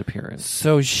guest appearance.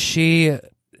 So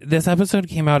this episode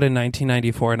came out in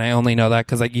 1994, and I only know that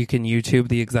because like you can YouTube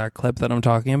the exact clip that I'm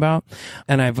talking about,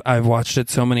 and I've watched it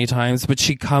so many times. But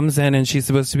she comes in and she's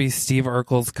supposed to be Steve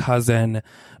Urkel's cousin,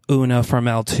 Una from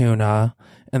Altoona,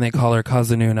 and they call her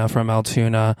Cousin Una from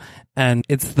Altoona. And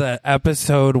it's the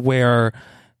episode where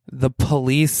the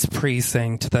police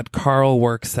precinct that Carl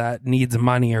works at needs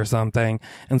money or something.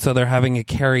 And so they're having a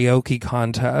karaoke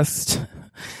contest,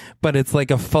 but it's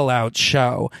like a full out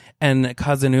show. And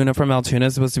Cousin Una from Altoona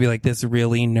is supposed to be like this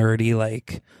really nerdy,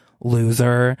 like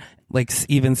loser. Like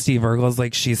even Steve Urkel's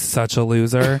like, she's such a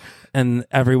loser. And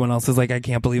everyone else is like, I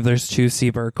can't believe there's two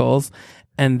Steve Urkels.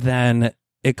 And then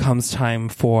it comes time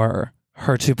for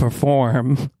her to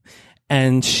perform.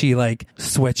 And she like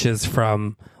switches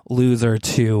from loser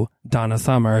to Donna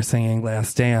Summer singing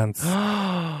Last Dance.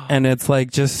 And it's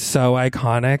like just so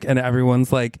iconic. And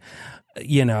everyone's like,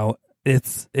 you know,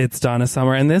 it's Donna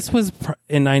Summer. And this was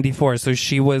in 94. So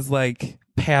she was like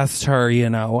past her, you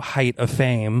know, height of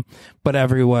fame. But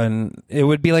everyone, it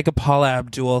would be like a Paula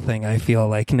Abdul thing, I feel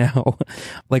like now.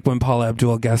 Like when Paula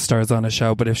Abdul guest stars on a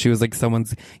show, but if she was like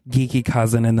someone's geeky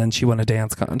cousin and then she won a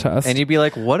dance contest. And you'd be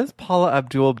like, what is Paula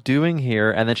Abdul doing here?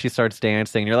 And then she starts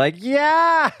dancing. And you're like,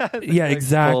 yeah! Yeah, like,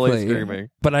 exactly. fully screaming.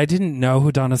 But I didn't know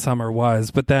who Donna Summer was.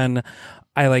 But then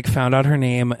I like found out her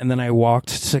name and then I walked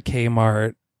to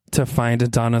Kmart to find a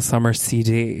Donna Summer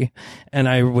CD. And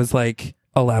I was like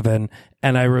 11.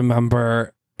 And I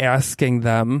remember asking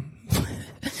them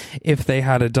if they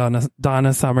had a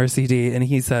Donna Summer CD, and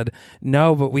he said,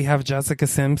 no, but we have Jessica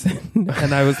Simpson.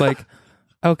 And I was like,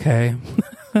 okay.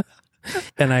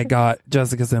 And I got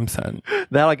Jessica Simpson.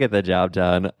 That'll get the job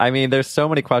done. I mean, there's so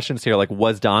many questions here. Like,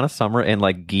 was Donna Summer in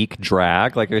like geek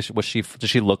drag? Like, did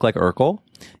she look like Urkel?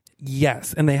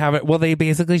 Yes, and they have it. Well,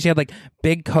 she had like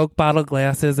big Coke bottle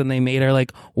glasses, and they made her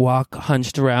like walk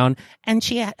hunched around, and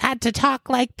she had to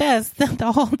talk like this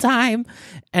the whole time.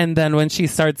 And then when she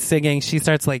starts singing, she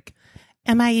starts like,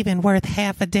 "Am I even worth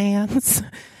half a dance?"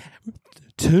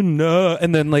 And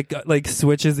then like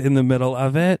switches in the middle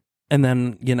of it, and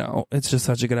then you know it's just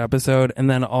such a good episode. And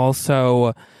then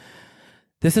also,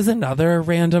 this is another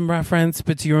random reference,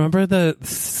 but do you remember the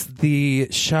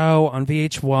show on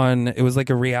VH1? It was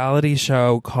like a reality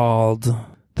show called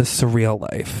The Surreal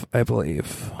Life, I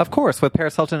believe. Of course, with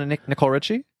Paris Hilton and Nicole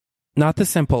Richie? Not The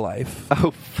Simple Life.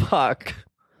 Oh, fuck.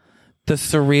 The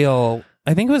Surreal,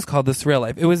 I think it was called The Surreal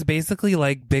Life. It was basically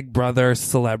like Big Brother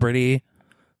Celebrity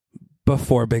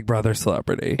before Big Brother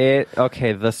Celebrity.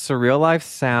 Okay, The Surreal Life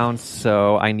sounds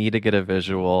so... I need to get a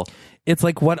visual. It's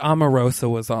like what Omarosa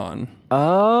was on.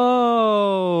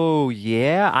 Oh,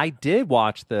 yeah. I did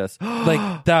watch this.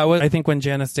 Like that was, I think, when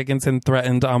Janice Dickinson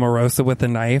threatened Omarosa with a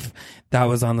knife. That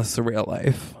was on The Surreal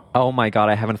Life. Oh my God,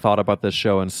 I haven't thought about this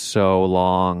show in so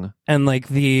long. And like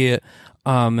the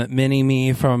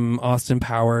Mini-Me from Austin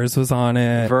Powers was on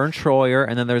it. Vern Troyer.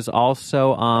 And then there's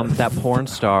also that porn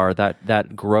star,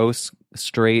 that gross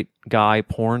straight guy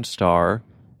porn star.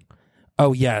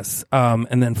 Oh, yes.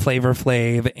 And then Flavor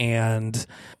Flav and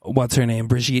what's her name?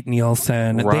 Brigitte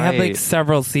Nielsen. Right. They had like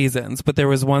several seasons, but there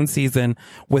was one season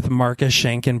with Marcus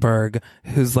Schenkenberg,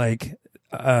 who's like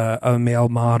a male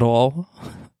model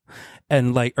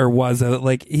and like, or was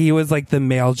he was like the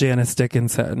male Janice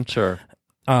Dickinson. Sure.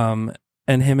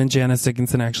 And him and Janice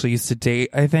Dickinson actually used to date,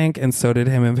 I think, and so did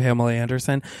him and Pamela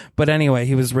Anderson. But anyway,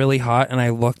 he was really hot, and I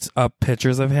looked up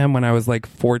pictures of him when I was like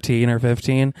 14 or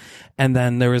 15, and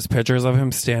then there was pictures of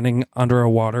him standing under a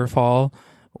waterfall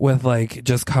with like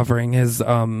just covering his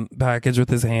package with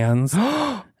his hands.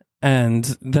 And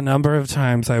the number of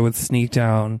times I would sneak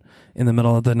down in the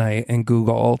middle of the night and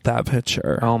Google that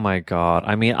picture. Oh my God.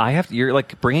 I mean, you're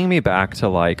like bringing me back to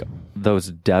like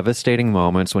those devastating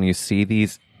moments when you see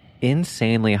these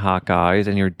insanely hot guys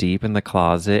and you're deep in the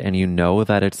closet and you know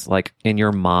that it's like in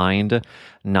your mind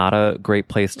not a great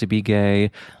place to be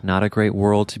gay, not a great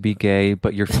world to be gay,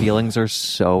 but your feelings are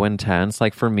so intense.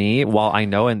 Like for me, while I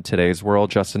know in today's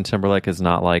world Justin Timberlake is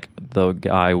not like the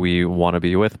guy we want to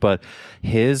be with, but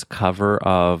his cover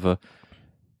of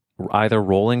either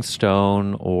Rolling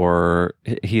Stone or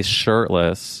he's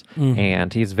shirtless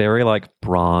and he's very like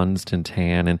bronzed and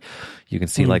tan, and you can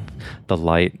see like the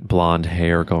light blonde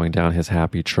hair going down his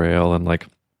happy trail and like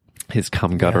his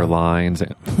cum gutter lines.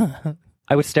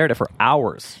 I would stare at it for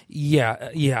hours.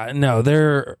 Yeah. No,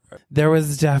 there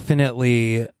was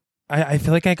definitely, I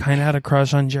feel like I kind of had a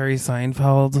crush on Jerry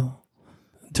Seinfeld.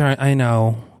 I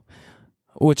know.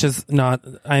 Which is not,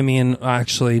 I mean,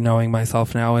 actually knowing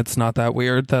myself now, it's not that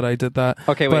weird that I did that.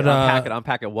 Okay, wait,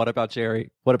 unpack it. What about Jerry?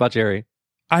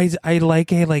 I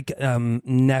like a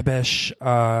nebbish,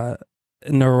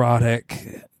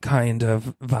 neurotic kind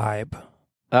of vibe.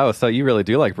 Oh, so you really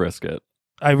do like brisket.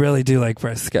 I really do like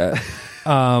brisket.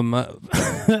 But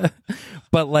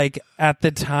like at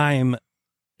the time,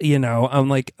 you know, I'm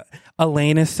like,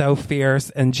 Elaine is so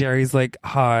fierce and Jerry's like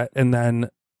hot, and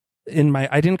then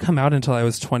I didn't come out until I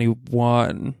was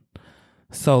 21.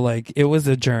 So like it was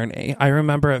a journey. I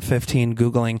remember at 15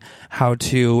 Googling how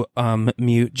to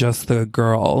mute just the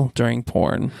girl during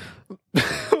porn.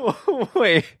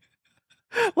 Wait,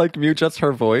 like mute just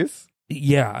her voice?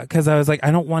 Yeah, because I was like,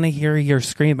 I don't want to hear your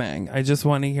screaming. I just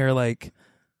want to hear like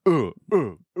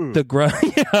the girl.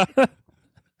 Yeah.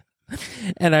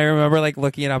 And I remember like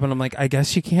looking it up and I'm like, I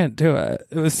guess you can't do it.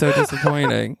 It was so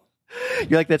disappointing.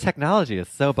 You're like, the technology is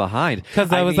so behind.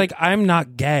 Because I was like, I'm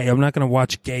not gay. I'm not going to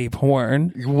watch gay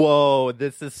porn. Whoa,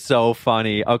 this is so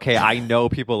funny. Okay, I know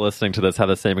people listening to this have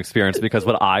the same experience because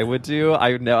what I would do,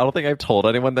 I don't think I've told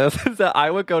anyone this, is that I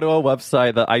would go to a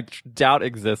website that I doubt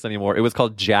exists anymore. It was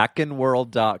called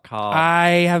jackinworld.com. I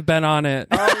have been on it.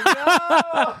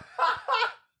 Oh, no!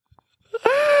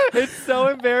 It's so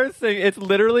embarrassing. It's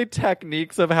literally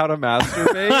techniques of how to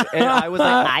masturbate. And I was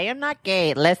like, I am not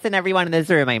gay. Listen, everyone in this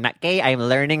room, I'm not gay. I'm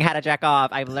learning how to jack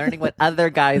off. I'm learning what other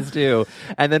guys do.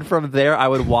 and then from there, I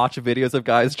would watch videos of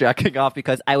guys jacking off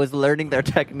because I was learning their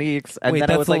techniques. And Wait, then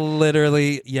that's I was like,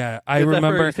 literally, yeah. I Is that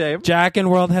remember very same? Jack and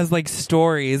World has like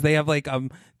stories. They have like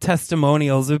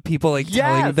testimonials of people like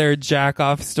telling their jack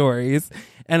off stories.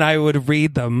 And I would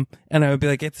read them and I would be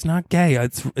like, it's not gay.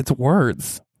 It's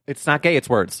words. it's not gay, it's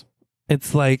words.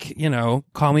 It's like,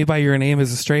 Call Me By Your Name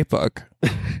is a straight book.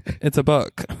 It's a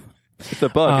book. It's a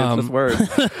book. It's just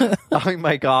words. Oh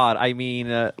my God. I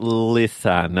mean,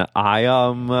 listen,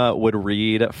 I would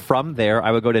read from there.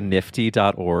 I would go to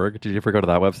nifty.org. Did you ever go to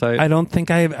that website? I don't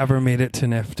think I've ever made it to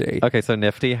Nifty. Okay, so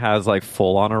Nifty has like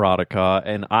full on erotica,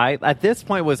 and I at this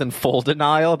point was in full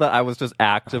denial that I was just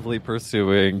actively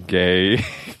pursuing gay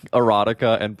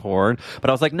erotica and porn. But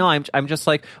I was like, no, I'm just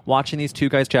like watching these two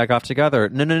guys jack off together.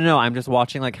 No. I'm just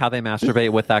watching like how they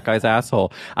masturbate with that guy's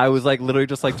asshole. I was like literally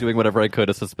just like doing whatever I could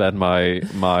to suspend my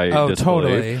disbelief.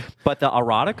 Totally. But the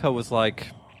erotica was like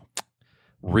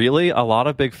really a lot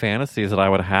of big fantasies that I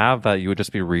would have that you would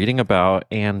just be reading about,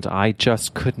 and I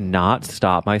just could not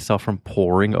stop myself from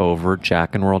poring over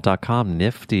jackinworld.com.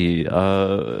 Nifty.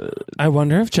 I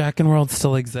wonder if Jack and World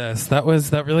still exists.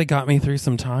 That really got me through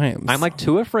some times. I'm like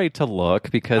too afraid to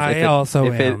look because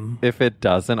if it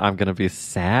doesn't, I'm going to be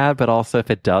sad, but also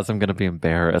if it does, I'm going to be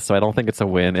embarrassed. So I don't think it's a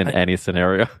win in any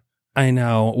scenario. I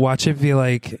know. Watch it be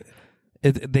like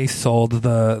they sold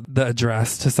the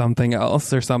address to something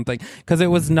else or something, because it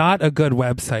was not a good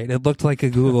website. It looked like a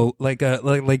Google, like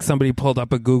somebody pulled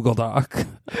up a Google Doc,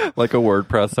 like a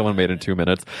WordPress someone made in 2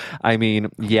 minutes. I mean,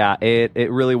 yeah,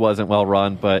 it really wasn't well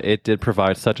run, but it did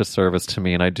provide such a service to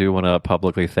me, and I do want to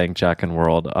publicly thank Jack and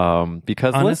World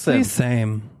because honestly, listen,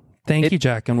 same. Thank you,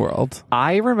 Jack and World.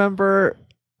 I remember.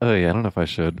 Oh yeah, I don't know if I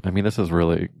should. I mean, this is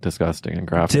really disgusting and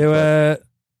graphic. Do it.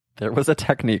 There was a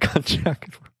technique on Jack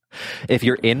and World. If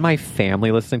you're in my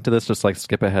family listening to this, just like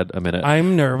skip ahead a minute.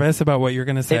 I'm nervous about what you're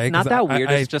going to say. It's not that weird.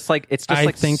 I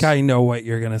think I know what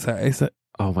you're going to say. So,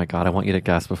 oh my God, I want you to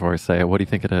guess before I say it. What do you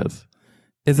think it is?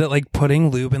 Is it like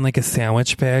putting lube in like a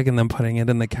sandwich bag and then putting it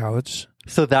in the couch?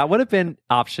 So that would have been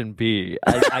option B.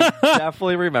 I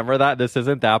definitely remember that. This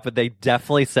isn't that, but they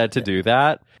definitely said to do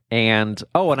that. And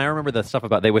I remember the stuff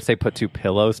about they would say put two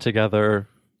pillows together.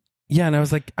 Yeah, and I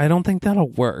was like, I don't think that'll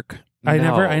work. I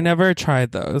never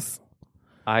tried those.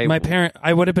 I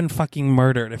would have been fucking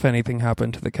murdered if anything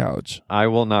happened to the couch. I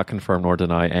will not confirm nor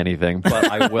deny anything,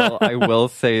 but I will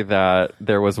say that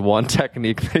there was one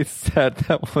technique they said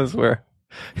that was where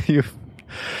you,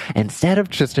 instead of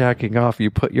just jacking off,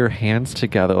 you put your hands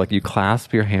together, like you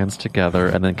clasp your hands together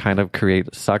and then kind of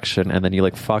create suction, and then you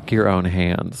like fuck your own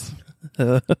hands.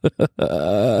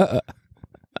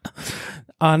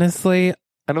 Honestly,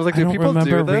 and I was like, I don't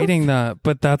remember reading that,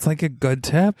 but that's like a good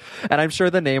tip. And I'm sure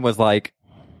the name was like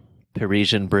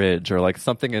Parisian Bridge or like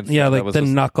something. Yeah, like the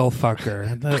knuckle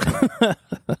fucker.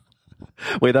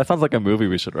 Wait, that sounds like a movie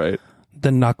we should write.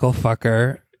 The knuckle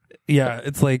fucker. Yeah,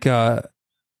 it's like, oh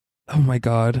my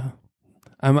God.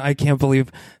 I can't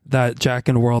believe that Jack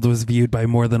and World was viewed by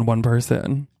more than one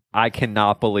person. I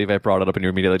cannot believe I brought it up and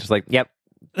you're immediately just like, yep.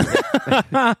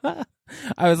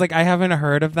 I was like, I haven't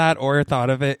heard of that or thought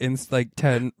of it in like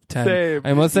 10 Same.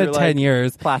 I almost said You're 10 like,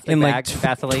 years. plastic In bag, like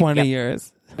Vaseline, 20 yep.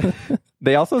 years.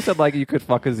 They also said like you could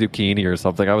fuck a zucchini or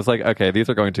something. I was like, okay, these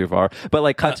are going too far. But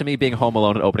like cut to me being home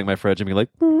alone and opening my fridge and being like,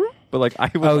 but like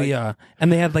I was yeah. And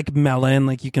they had like melon,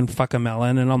 like you can fuck a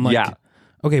melon. And I'm like,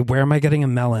 okay, where am I getting a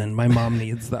melon? My mom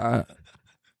needs that.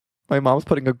 My mom's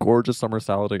putting a gorgeous summer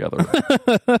salad together.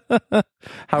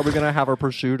 How are we going to have our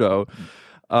prosciutto?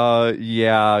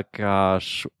 Yeah,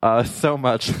 gosh. So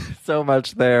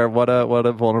much there. What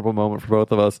a vulnerable moment for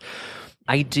both of us.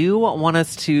 I do want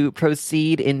us to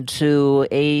proceed into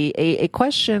a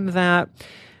question that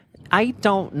I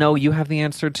don't know you have the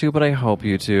answer to, but I hope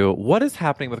you do. What is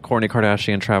happening with Kourtney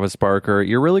Kardashian and Travis Barker?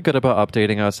 You're really good about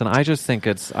updating us, and I just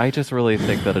really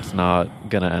think that it's not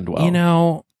going to end well. You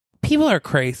know, people are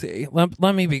crazy.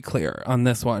 Let me be clear on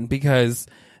this one, because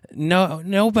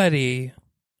nobody,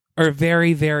 or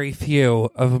very, very few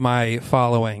of my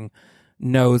following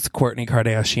knows Kourtney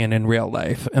Kardashian in real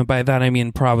life. And by that, I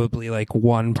mean probably like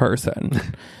one person.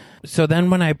 So then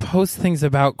when I post things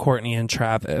about Kourtney and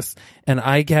Travis, and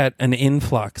I get an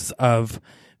influx of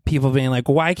people being like,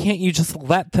 why can't you just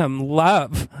let them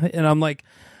love? And I'm like,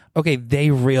 okay, they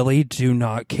really do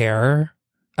not care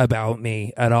about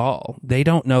me at all. They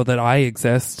don't know that I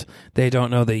exist. They don't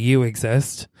know that you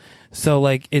exist. So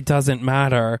like, it doesn't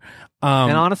matter.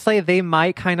 And honestly, they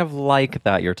might kind of like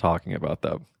that you're talking about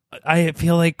them. I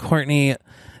feel like Kourtney,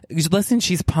 listen,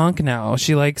 she's punk now.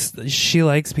 She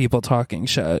likes people talking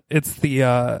shit. It's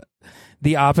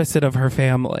the opposite of her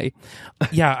family.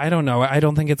 Yeah, I don't know. I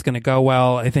don't think it's going to go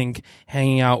well. I think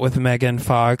hanging out with Megan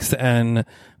Fox and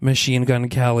Machine Gun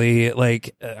Kelly,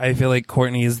 like, I feel like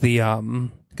Kourtney is the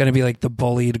going to be like the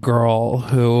bullied girl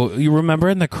who, you remember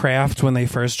in The Craft when they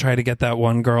first tried to get that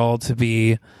one girl to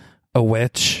be a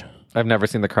witch? I've never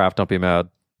seen The Craft. Don't be mad.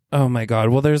 Oh my God.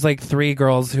 Well, there's like 3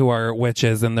 girls who are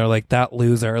witches, and they're like, that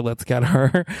loser, let's get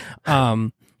her.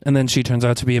 And then she turns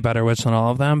out to be a better witch than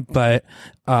all of them. But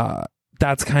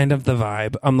that's kind of the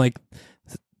vibe. I'm like,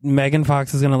 Megan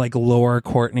Fox is going to like lure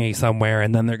Kourtney somewhere,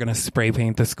 and then they're going to spray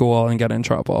paint the school and get in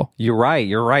trouble. You're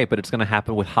right. But it's going to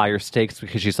happen with higher stakes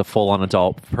because she's a full-on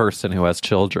adult person who has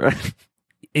children.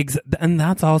 And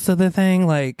that's also the thing,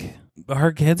 like,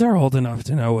 her kids are old enough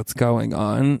to know what's going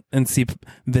on and see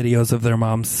videos of their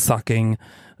mom sucking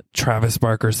Travis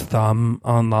Barker's thumb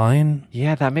online.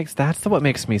 Yeah, that's what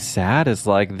makes me sad, is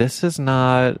like, this is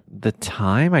not the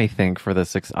time, I think, for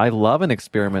this. I love an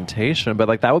experimentation, but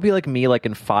like, that would be like me, like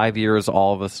in 5 years,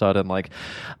 all of a sudden, like,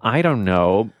 I don't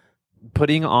know,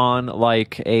 putting on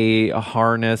like a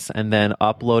harness and then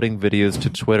uploading videos to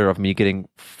Twitter of me getting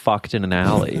fucked in an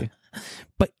alley.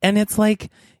 And it's like,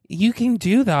 you can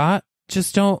do that,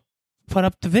 just don't put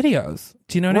up the videos.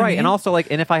 Do you know what I mean? Right, and also like,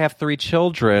 and if I have 3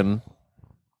 children,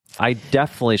 I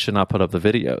definitely should not put up the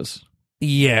videos.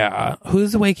 Yeah.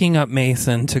 Who's waking up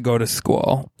Mason to go to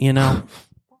school, you know?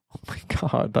 Oh my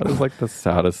God, that is like the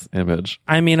saddest image.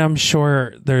 I mean, I'm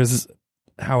sure there's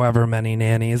however many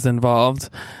nannies involved,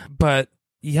 but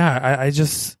yeah, I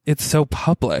just, it's so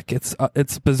public. It's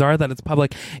bizarre that it's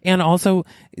public. And also,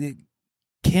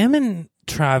 Kim and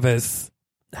Travis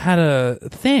had a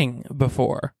thing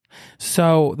before.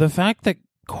 So the fact that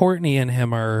Kourtney and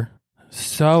him are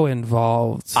so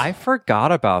involved. I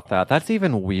forgot about that. That's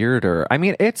even weirder. I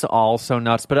mean, it's all so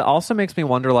nuts, but it also makes me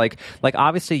wonder, like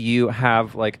obviously you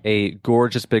have like a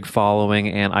gorgeous big following,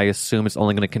 and I assume it's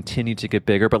only going to continue to get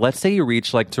bigger. But let's say you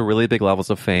reach like to really big levels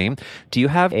of fame. Do you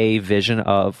have a vision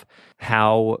of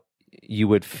how you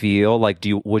would feel? Like,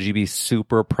 would you be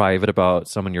super private about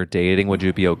someone you're dating? Would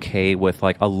you be okay with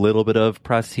like a little bit of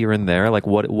press here and there? Like,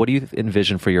 what do you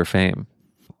envision for your fame?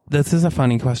 This is a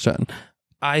funny question.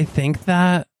 I think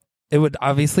that it would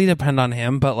obviously depend on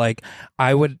him, but like,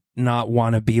 I would not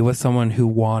want to be with someone who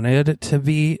wanted to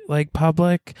be like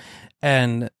public.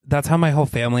 And that's how my whole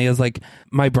family is. Like,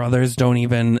 my brothers don't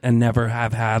even, and never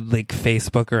have had like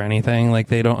Facebook or anything. Like,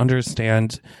 they don't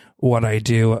understand what I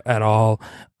do at all.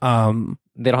 They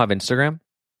don't have Instagram?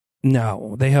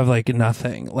 No, they have like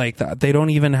nothing like that. They don't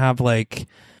even have like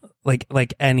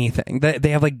anything. They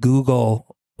have like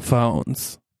Google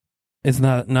phones. Isn't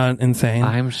that not insane?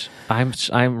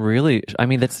 I'm really, I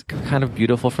mean, that's kind of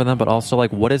beautiful for them, but also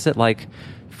like, what is it like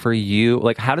for you?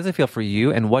 Like, how does it feel for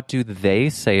you? And what do they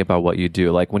say about what you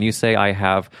do? Like, when you say I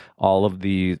have all of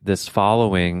this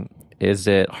following, is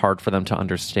it hard for them to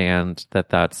understand that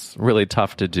that's really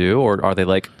tough to do? Or are they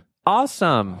like,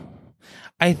 awesome?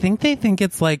 I think they think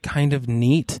it's like kind of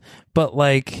neat, but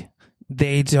like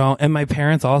they don't. And my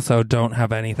parents also don't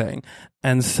have anything.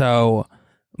 And so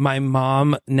my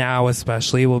mom now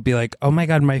especially will be like, oh my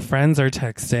God, my friends are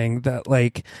texting that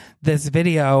like this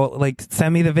video, like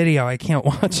send me the video. I can't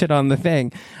watch it on the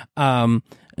thing. And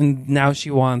now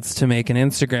she wants to make an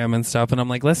Instagram and stuff. And I'm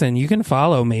like, listen, you can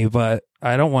follow me, but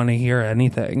I don't want to hear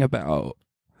anything about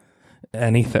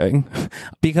anything.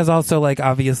 Because also, like,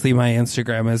 obviously my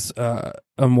Instagram is a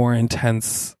more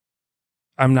intense,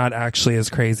 I'm not actually as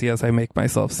crazy as I make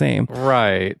myself seem.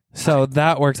 Right. So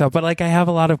that works out. But like, I have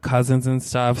a lot of cousins and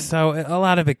stuff. So a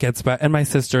lot of it gets back. And my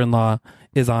sister-in-law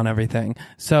is on everything.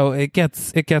 So it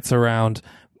gets around.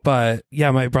 But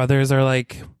yeah, my brothers are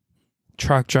like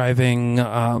truck driving,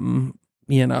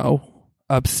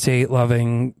 upstate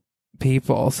loving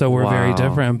people, so we're very Wow.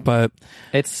 different. But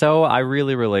I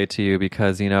really relate to you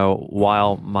because,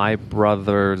 while my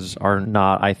brothers are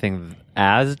not, I think,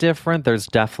 as different, there's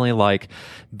definitely like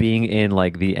being in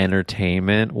like the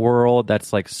entertainment world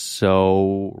that's like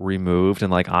so removed.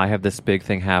 And like I have this big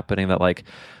thing happening that like,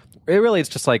 it's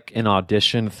just like an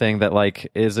audition thing that like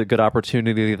is a good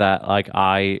opportunity that like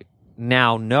I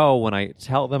now know when I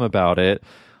tell them about it,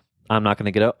 I'm not going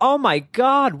to get a, oh my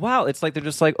God, wow. It's like, they're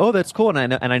just like, oh, that's cool.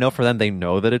 And I know for them, they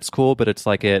know that it's cool, but it's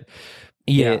like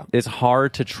it's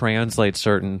hard to translate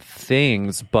certain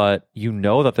things, but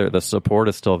that the support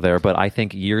is still there. But I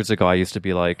think years ago, I used to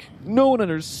be like, no one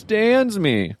understands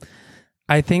me.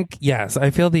 I think, yes,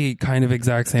 I feel the kind of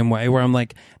exact same way where I'm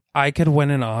like, I could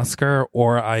win an Oscar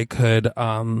or I could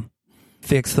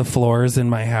fix the floors in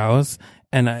my house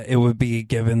and it would be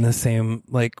given the same,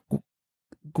 like,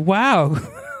 wow,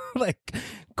 like,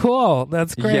 cool,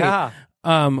 that's great. Yeah.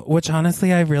 Which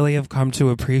honestly, I really have come to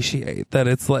appreciate that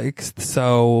it's like,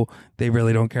 so they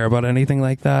really don't care about anything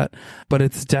like that. But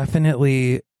it's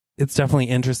definitely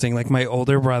interesting. Like my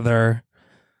older brother,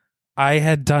 I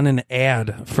had done an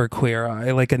ad for Queer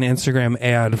Eye, like an Instagram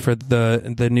ad for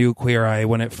the new Queer Eye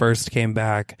when it first came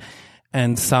back.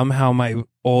 And somehow my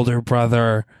older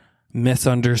brother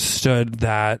misunderstood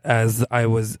that as I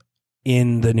was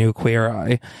in the new Queer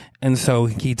Eye. And so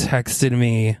he texted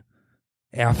me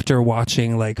after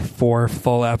watching like 4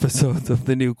 full episodes of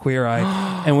the new Queer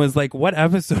Eye and was like, what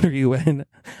episode are you in?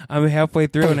 I'm halfway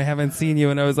through and I haven't seen you.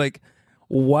 And I was like,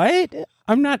 what?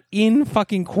 I'm not in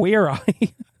fucking Queer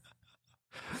Eye.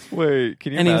 Wait,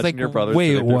 can you And he was imagine like, your brother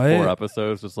wait, sitting through what? 4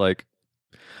 episodes just like,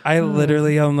 I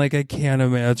literally, I'm like, I can't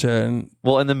imagine.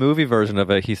 well, in the movie version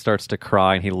of it, he starts to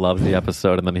cry and he loves the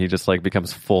episode, and then he just like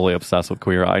becomes fully obsessed with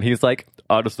Queer Eye. And he's like,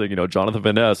 honestly, Jonathan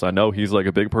Van Ness, I know he's like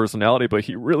a big personality, but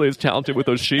he really is talented with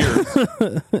those shears.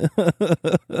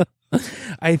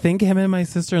 I think him and my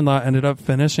sister-in-law ended up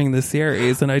finishing the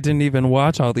series, and I didn't even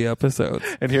watch all the episodes.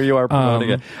 And here you are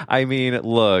promoting it. I mean,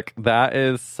 look, that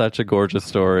is such a gorgeous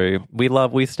story.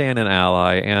 We stand an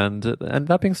ally, and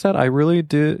that being said, I really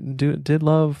did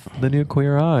love the new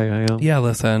Queer Eye. Yeah,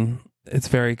 listen, it's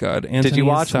very good. Did you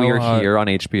watch We Are Here on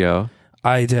HBO?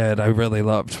 I did. I really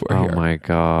loved We're Here. Oh my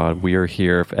God, We Are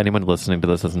Here. If anyone listening to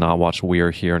this has not watched We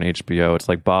Are Here on HBO, it's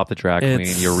like Bob the Drag Queen,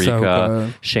 It's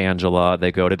Eureka, so Shangela.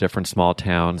 They go to different small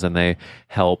towns and they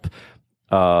help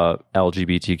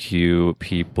LGBTQ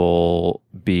people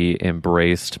be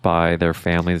embraced by their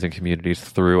families and communities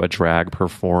through a drag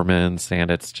performance, and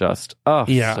it's just so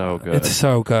good. It's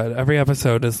so good. Every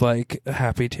episode is like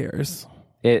happy tears.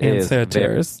 It and is sad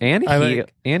tears.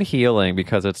 and healing,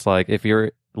 because it's like if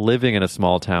you're living in a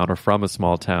small town or from a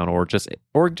small town or just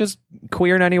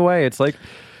queer in any way, it's like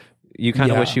you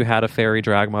kind of wish you had a fairy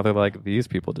drag mother like these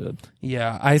people did.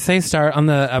 Yeah, I say start on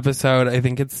the episode. I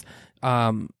think it's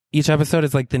each episode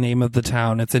is like the name of the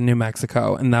town. It's in New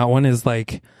Mexico, and that one is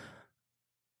like,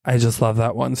 I just love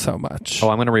that one so much. Oh,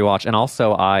 I'm going to rewatch. And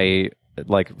also,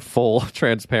 like full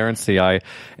transparency, I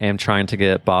am trying to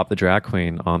get Bob the Drag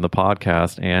Queen on the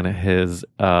podcast, and his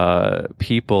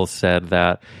people said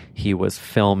that he was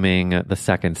filming the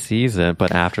 2nd season,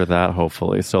 but after that,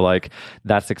 hopefully. So like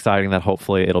that's exciting that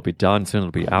hopefully it'll be done soon,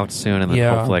 it'll be out soon, and then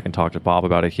hopefully I can talk to Bob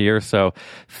about it here. So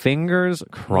fingers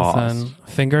crossed. Listen,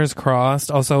 fingers crossed.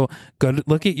 Also, good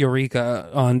look at Eureka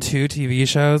on 2 TV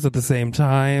shows at the same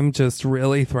time, just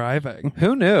really thriving.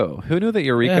 Who knew that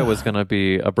Eureka was going to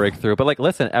be a breakthrough? But like,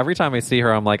 listen, every time I see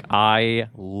her, I'm like, I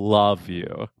love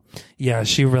you. Yeah,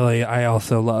 I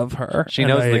also love her. She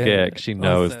knows the gig. She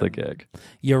knows the gig.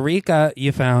 Eureka,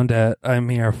 you found it. I'm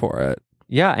here for it.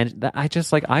 Yeah, and I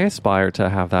just like, I aspire to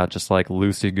have that just like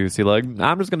loosey-goosey, like,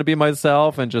 I'm just going to be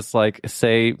myself and just like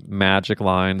say magic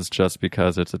lines just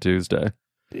because it's a Tuesday.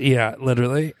 Yeah,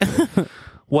 literally.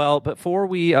 Well, before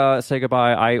we say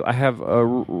goodbye, I have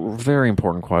a very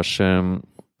important question.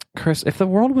 Chris, if the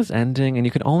world was ending and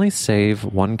you could only save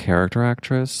one character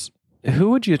actress,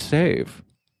 who would you save?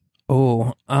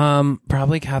 Oh,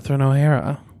 probably Catherine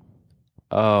O'Hara.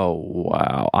 Oh,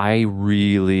 wow. I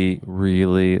really,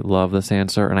 really love this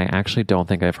answer, and I actually don't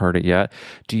think I've heard it yet.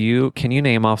 Can you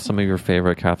name off some of your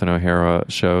favorite Catherine O'Hara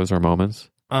shows or moments?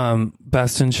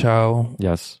 Best in Show.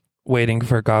 Yes. Waiting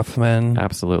for Guffman.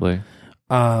 Absolutely.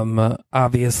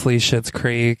 Obviously Schitt's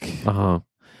Creek.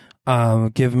 Uh-huh.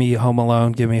 Give me Home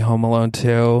Alone. Give me Home Alone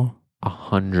 2.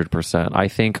 100%. I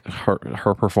think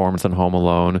her performance in Home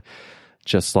Alone,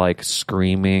 just like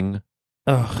screaming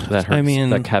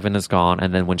that Kevin is gone,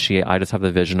 and then when I just have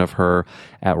the vision of her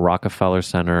at Rockefeller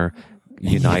Center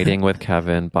uniting with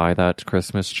Kevin by that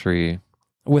Christmas tree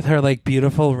with her like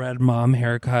beautiful red mom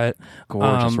haircut,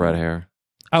 gorgeous red hair.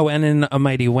 Oh, and in A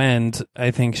Mighty Wind,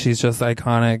 I think she's just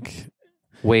iconic.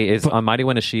 Wait, is on Mighty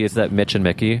Wind, is that Mitch and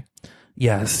Mickey?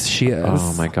 Yes, she is.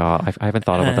 Oh my God. I haven't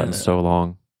thought about that in so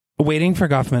long. Waiting for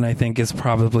Guffman, I think, is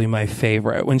probably my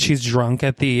favorite. When she's drunk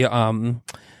at the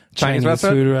Chinese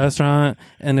food restaurant,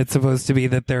 and it's supposed to be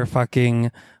that they're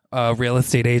fucking real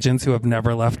estate agents who have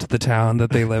never left the town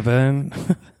that they live in.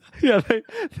 Yeah,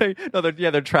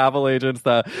 they're travel agents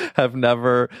that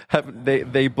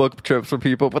they book trips for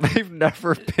people, but they've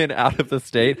never been out of the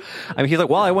state. I mean, he's like,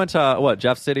 well, I went to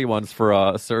Jeff City once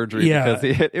for surgery because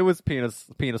it was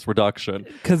penis reduction.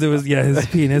 Because it was his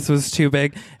penis was too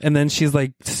big, and then she's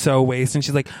like so wasted, and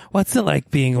she's like, what's it like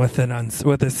being with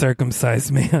a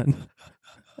circumcised man?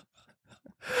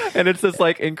 And it's this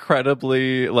like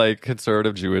incredibly like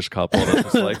conservative Jewish couple that's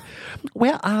just like,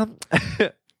 well,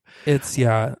 it's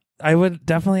I would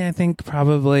definitely, I think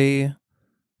probably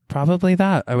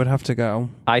that I would have to go.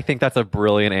 I think that's a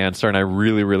brilliant answer, and I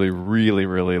really, really, really,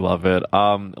 really love it.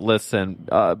 Listen,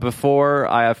 before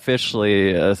I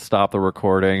officially stop the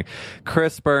recording,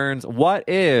 Chris Burns, what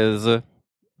is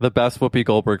the best Whoopi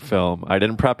Goldberg film? I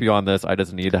didn't prep you on this. I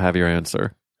just need to have your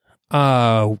answer.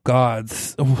 Oh, God.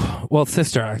 Well,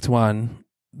 Sister Act 1,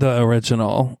 the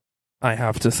original, I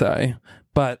have to say.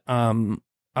 But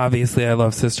obviously I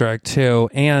love Sister Act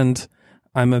 2, and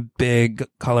I'm a big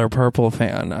Color Purple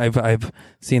fan. I've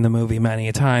seen the movie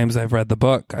many times. I've read the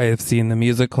book. I have seen the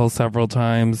musical several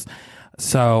times.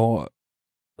 So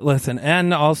listen,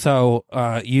 and also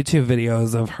YouTube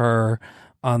videos of her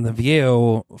on The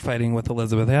View fighting with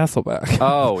Elizabeth Hasselbeck.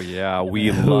 Oh, yeah.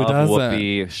 We love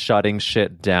Whoopi shutting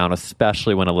shit down,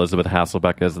 especially when Elizabeth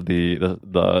Hasselbeck is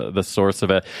the source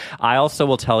of it. I also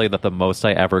will tell you that the most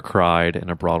I ever cried in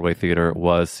a Broadway theater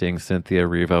was seeing Cynthia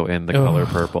Erivo in The Color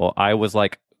Purple. I was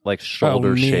like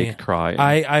shoulder shake crying.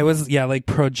 I was, like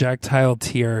projectile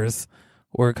tears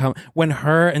were coming. When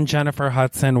her and Jennifer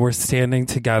Hudson were standing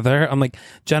together, I'm like,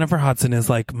 Jennifer Hudson is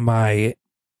like my...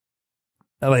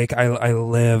 Like, I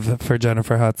live for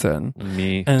Jennifer Hudson.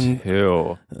 Me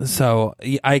too. So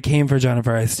I came for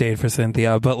Jennifer, I stayed for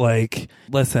Cynthia. But like,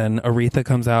 listen, Aretha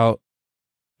comes out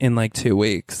in like 2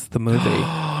 weeks, the movie.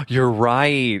 You're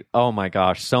right. Oh my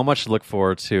gosh. So much to look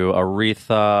forward to.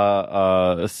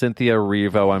 Aretha, Cynthia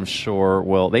Erivo, I'm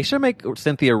sure they should make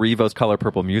Cynthia Erivo's Color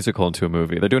Purple musical into a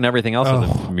movie. They're doing everything else as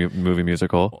a movie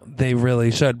musical. They really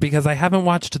should, because I haven't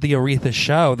watched the Aretha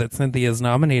show that Cynthia is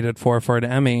nominated for an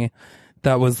Emmy.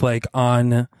 That was like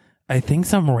on, I think,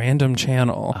 some random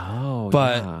channel. Oh,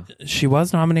 but she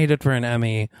was nominated for an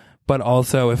Emmy. But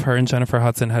also, if her and Jennifer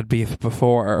Hudson had beef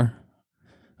before,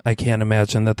 I can't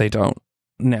imagine that they don't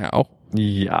now.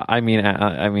 Yeah, I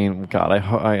mean, God,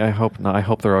 I hope not. I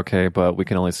hope they're okay, but we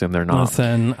can only assume they're not.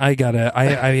 Listen, I get it.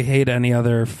 I hate any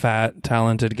other fat,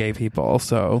 talented gay people.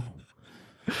 So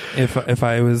if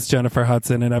I was Jennifer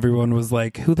Hudson and everyone was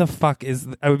like, "Who the fuck is?"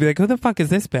 I would be like, "Who the fuck is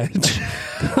this bitch?"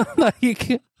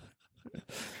 Like.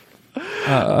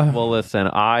 Well, listen,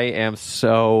 I am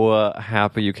so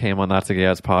happy you came on That's a Gay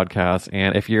Ass podcast.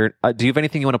 And if you're, do you have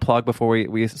anything you want to plug before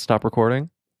we stop recording?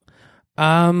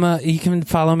 You can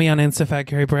follow me on Insta, at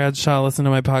Carrie Bradshaw. Listen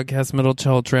to my podcast, Middle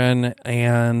Children,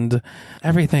 and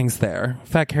everything's there.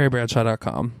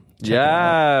 FatCarrieBradshaw.com.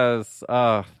 Yes.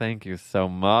 Oh, thank you so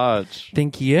much.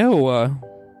 Thank you.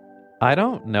 I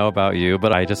don't know about you,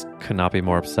 but I just could not be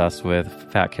more obsessed with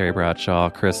Fat Carrie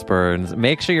Bradshaw, Chris Burns.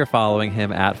 Make sure you're following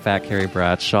him at Fat Carrie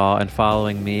Bradshaw and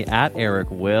following me at Eric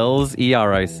Wills,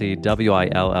 EricWillz.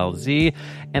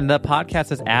 And the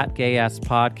podcast is at Gay Ass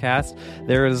Podcast.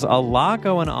 There's a lot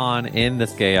going on in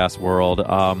this gay ass world,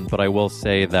 but I will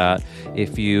say that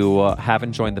if you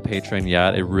haven't joined the Patreon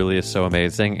yet, it really is so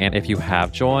amazing. And if you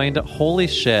have joined, holy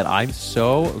shit, I'm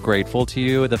so grateful to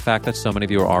you. The fact that so many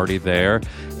of you are already there,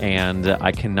 and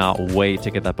I cannot wait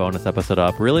to get that bonus episode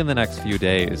up really in the next few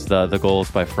days. The goal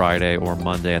is by Friday or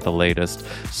Monday at the latest.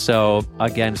 So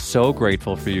again, so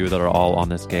grateful for you that are all on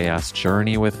this gay ass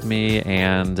journey with me,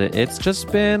 and it's just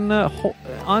been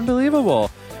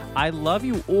unbelievable. I love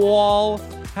you all.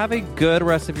 Have a good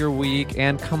rest of your week,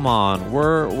 and come on,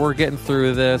 we're getting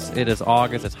through this. It is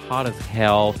August. It's hot as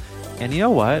hell, and you know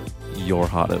what? You're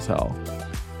hot as hell.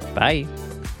 Bye.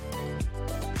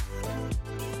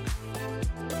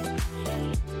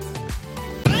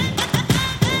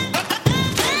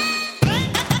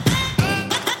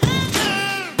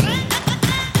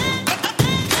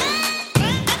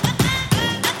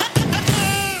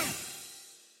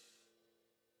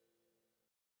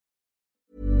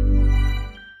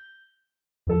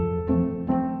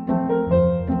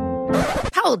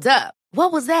 Hold up.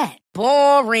 What was that?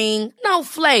 Boring. No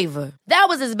flavor. That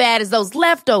was as bad as those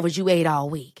leftovers you ate all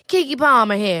week. Keke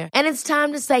Palmer here. And it's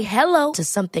time to say hello to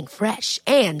something fresh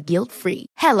and guilt-free.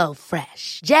 Hello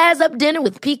Fresh. Jazz up dinner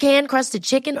with pecan-crusted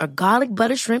chicken or garlic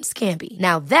butter shrimp scampi.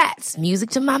 Now that's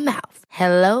music to my mouth.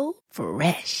 Hello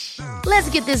Fresh. Let's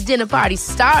get this dinner party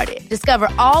started. Discover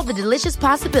all the delicious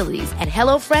possibilities at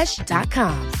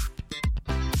HelloFresh.com.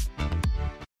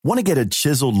 Want to get a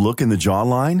chiseled look in the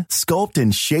jawline? Sculpt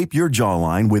and shape your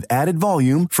jawline with added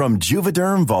volume from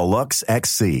Juvederm Volux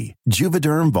XC.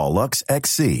 Juvederm Volux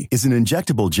XC is an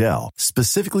injectable gel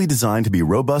specifically designed to be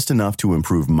robust enough to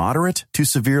improve moderate to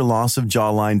severe loss of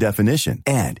jawline definition.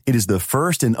 And it is the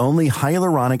first and only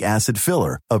hyaluronic acid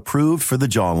filler approved for the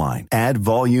jawline. Add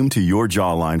volume to your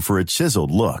jawline for a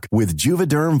chiseled look with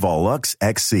Juvederm Volux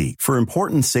XC. For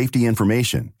important safety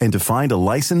information and to find a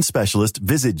licensed specialist,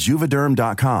 visit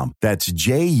Juvederm.com. That's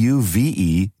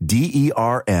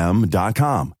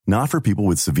Juvederm.com. Not for people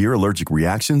with severe allergic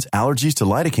reactions, allergies to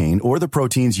lidocaine, or the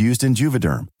proteins used in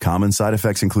Juvederm. Common side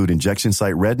effects include injection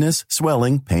site redness,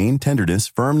 swelling, pain, tenderness,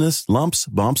 firmness, lumps,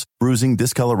 bumps, bruising,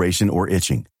 discoloration, or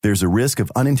itching. There's a risk of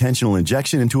unintentional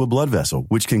injection into a blood vessel,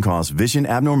 which can cause vision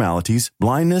abnormalities,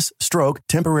 blindness, stroke,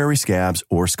 temporary scabs,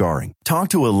 or scarring. Talk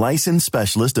to a licensed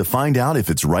specialist to find out if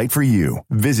it's right for you.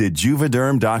 Visit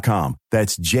Juvederm.com.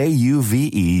 That's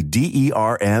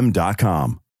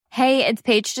Juvederm.com. Hey, it's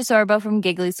Paige DeSorbo from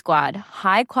Giggly Squad.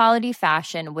 High quality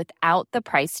fashion without the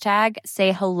price tag.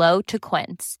 Say hello to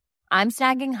Quince. I'm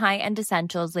snagging high-end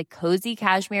essentials like cozy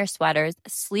cashmere sweaters,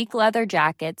 sleek leather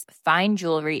jackets, fine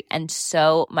jewelry, and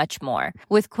so much more.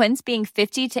 With Quince being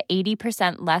 50 to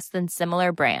 80% less than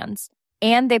similar brands.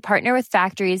 And they partner with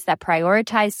factories that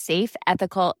prioritize safe,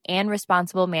 ethical, and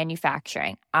responsible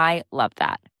manufacturing. I love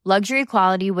that. Luxury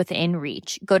quality within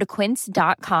reach. Go to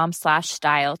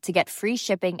quince.com/style to get free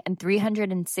shipping and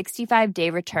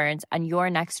 365-day returns on your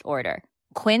next order.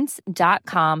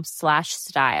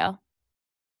 Quince.com/style.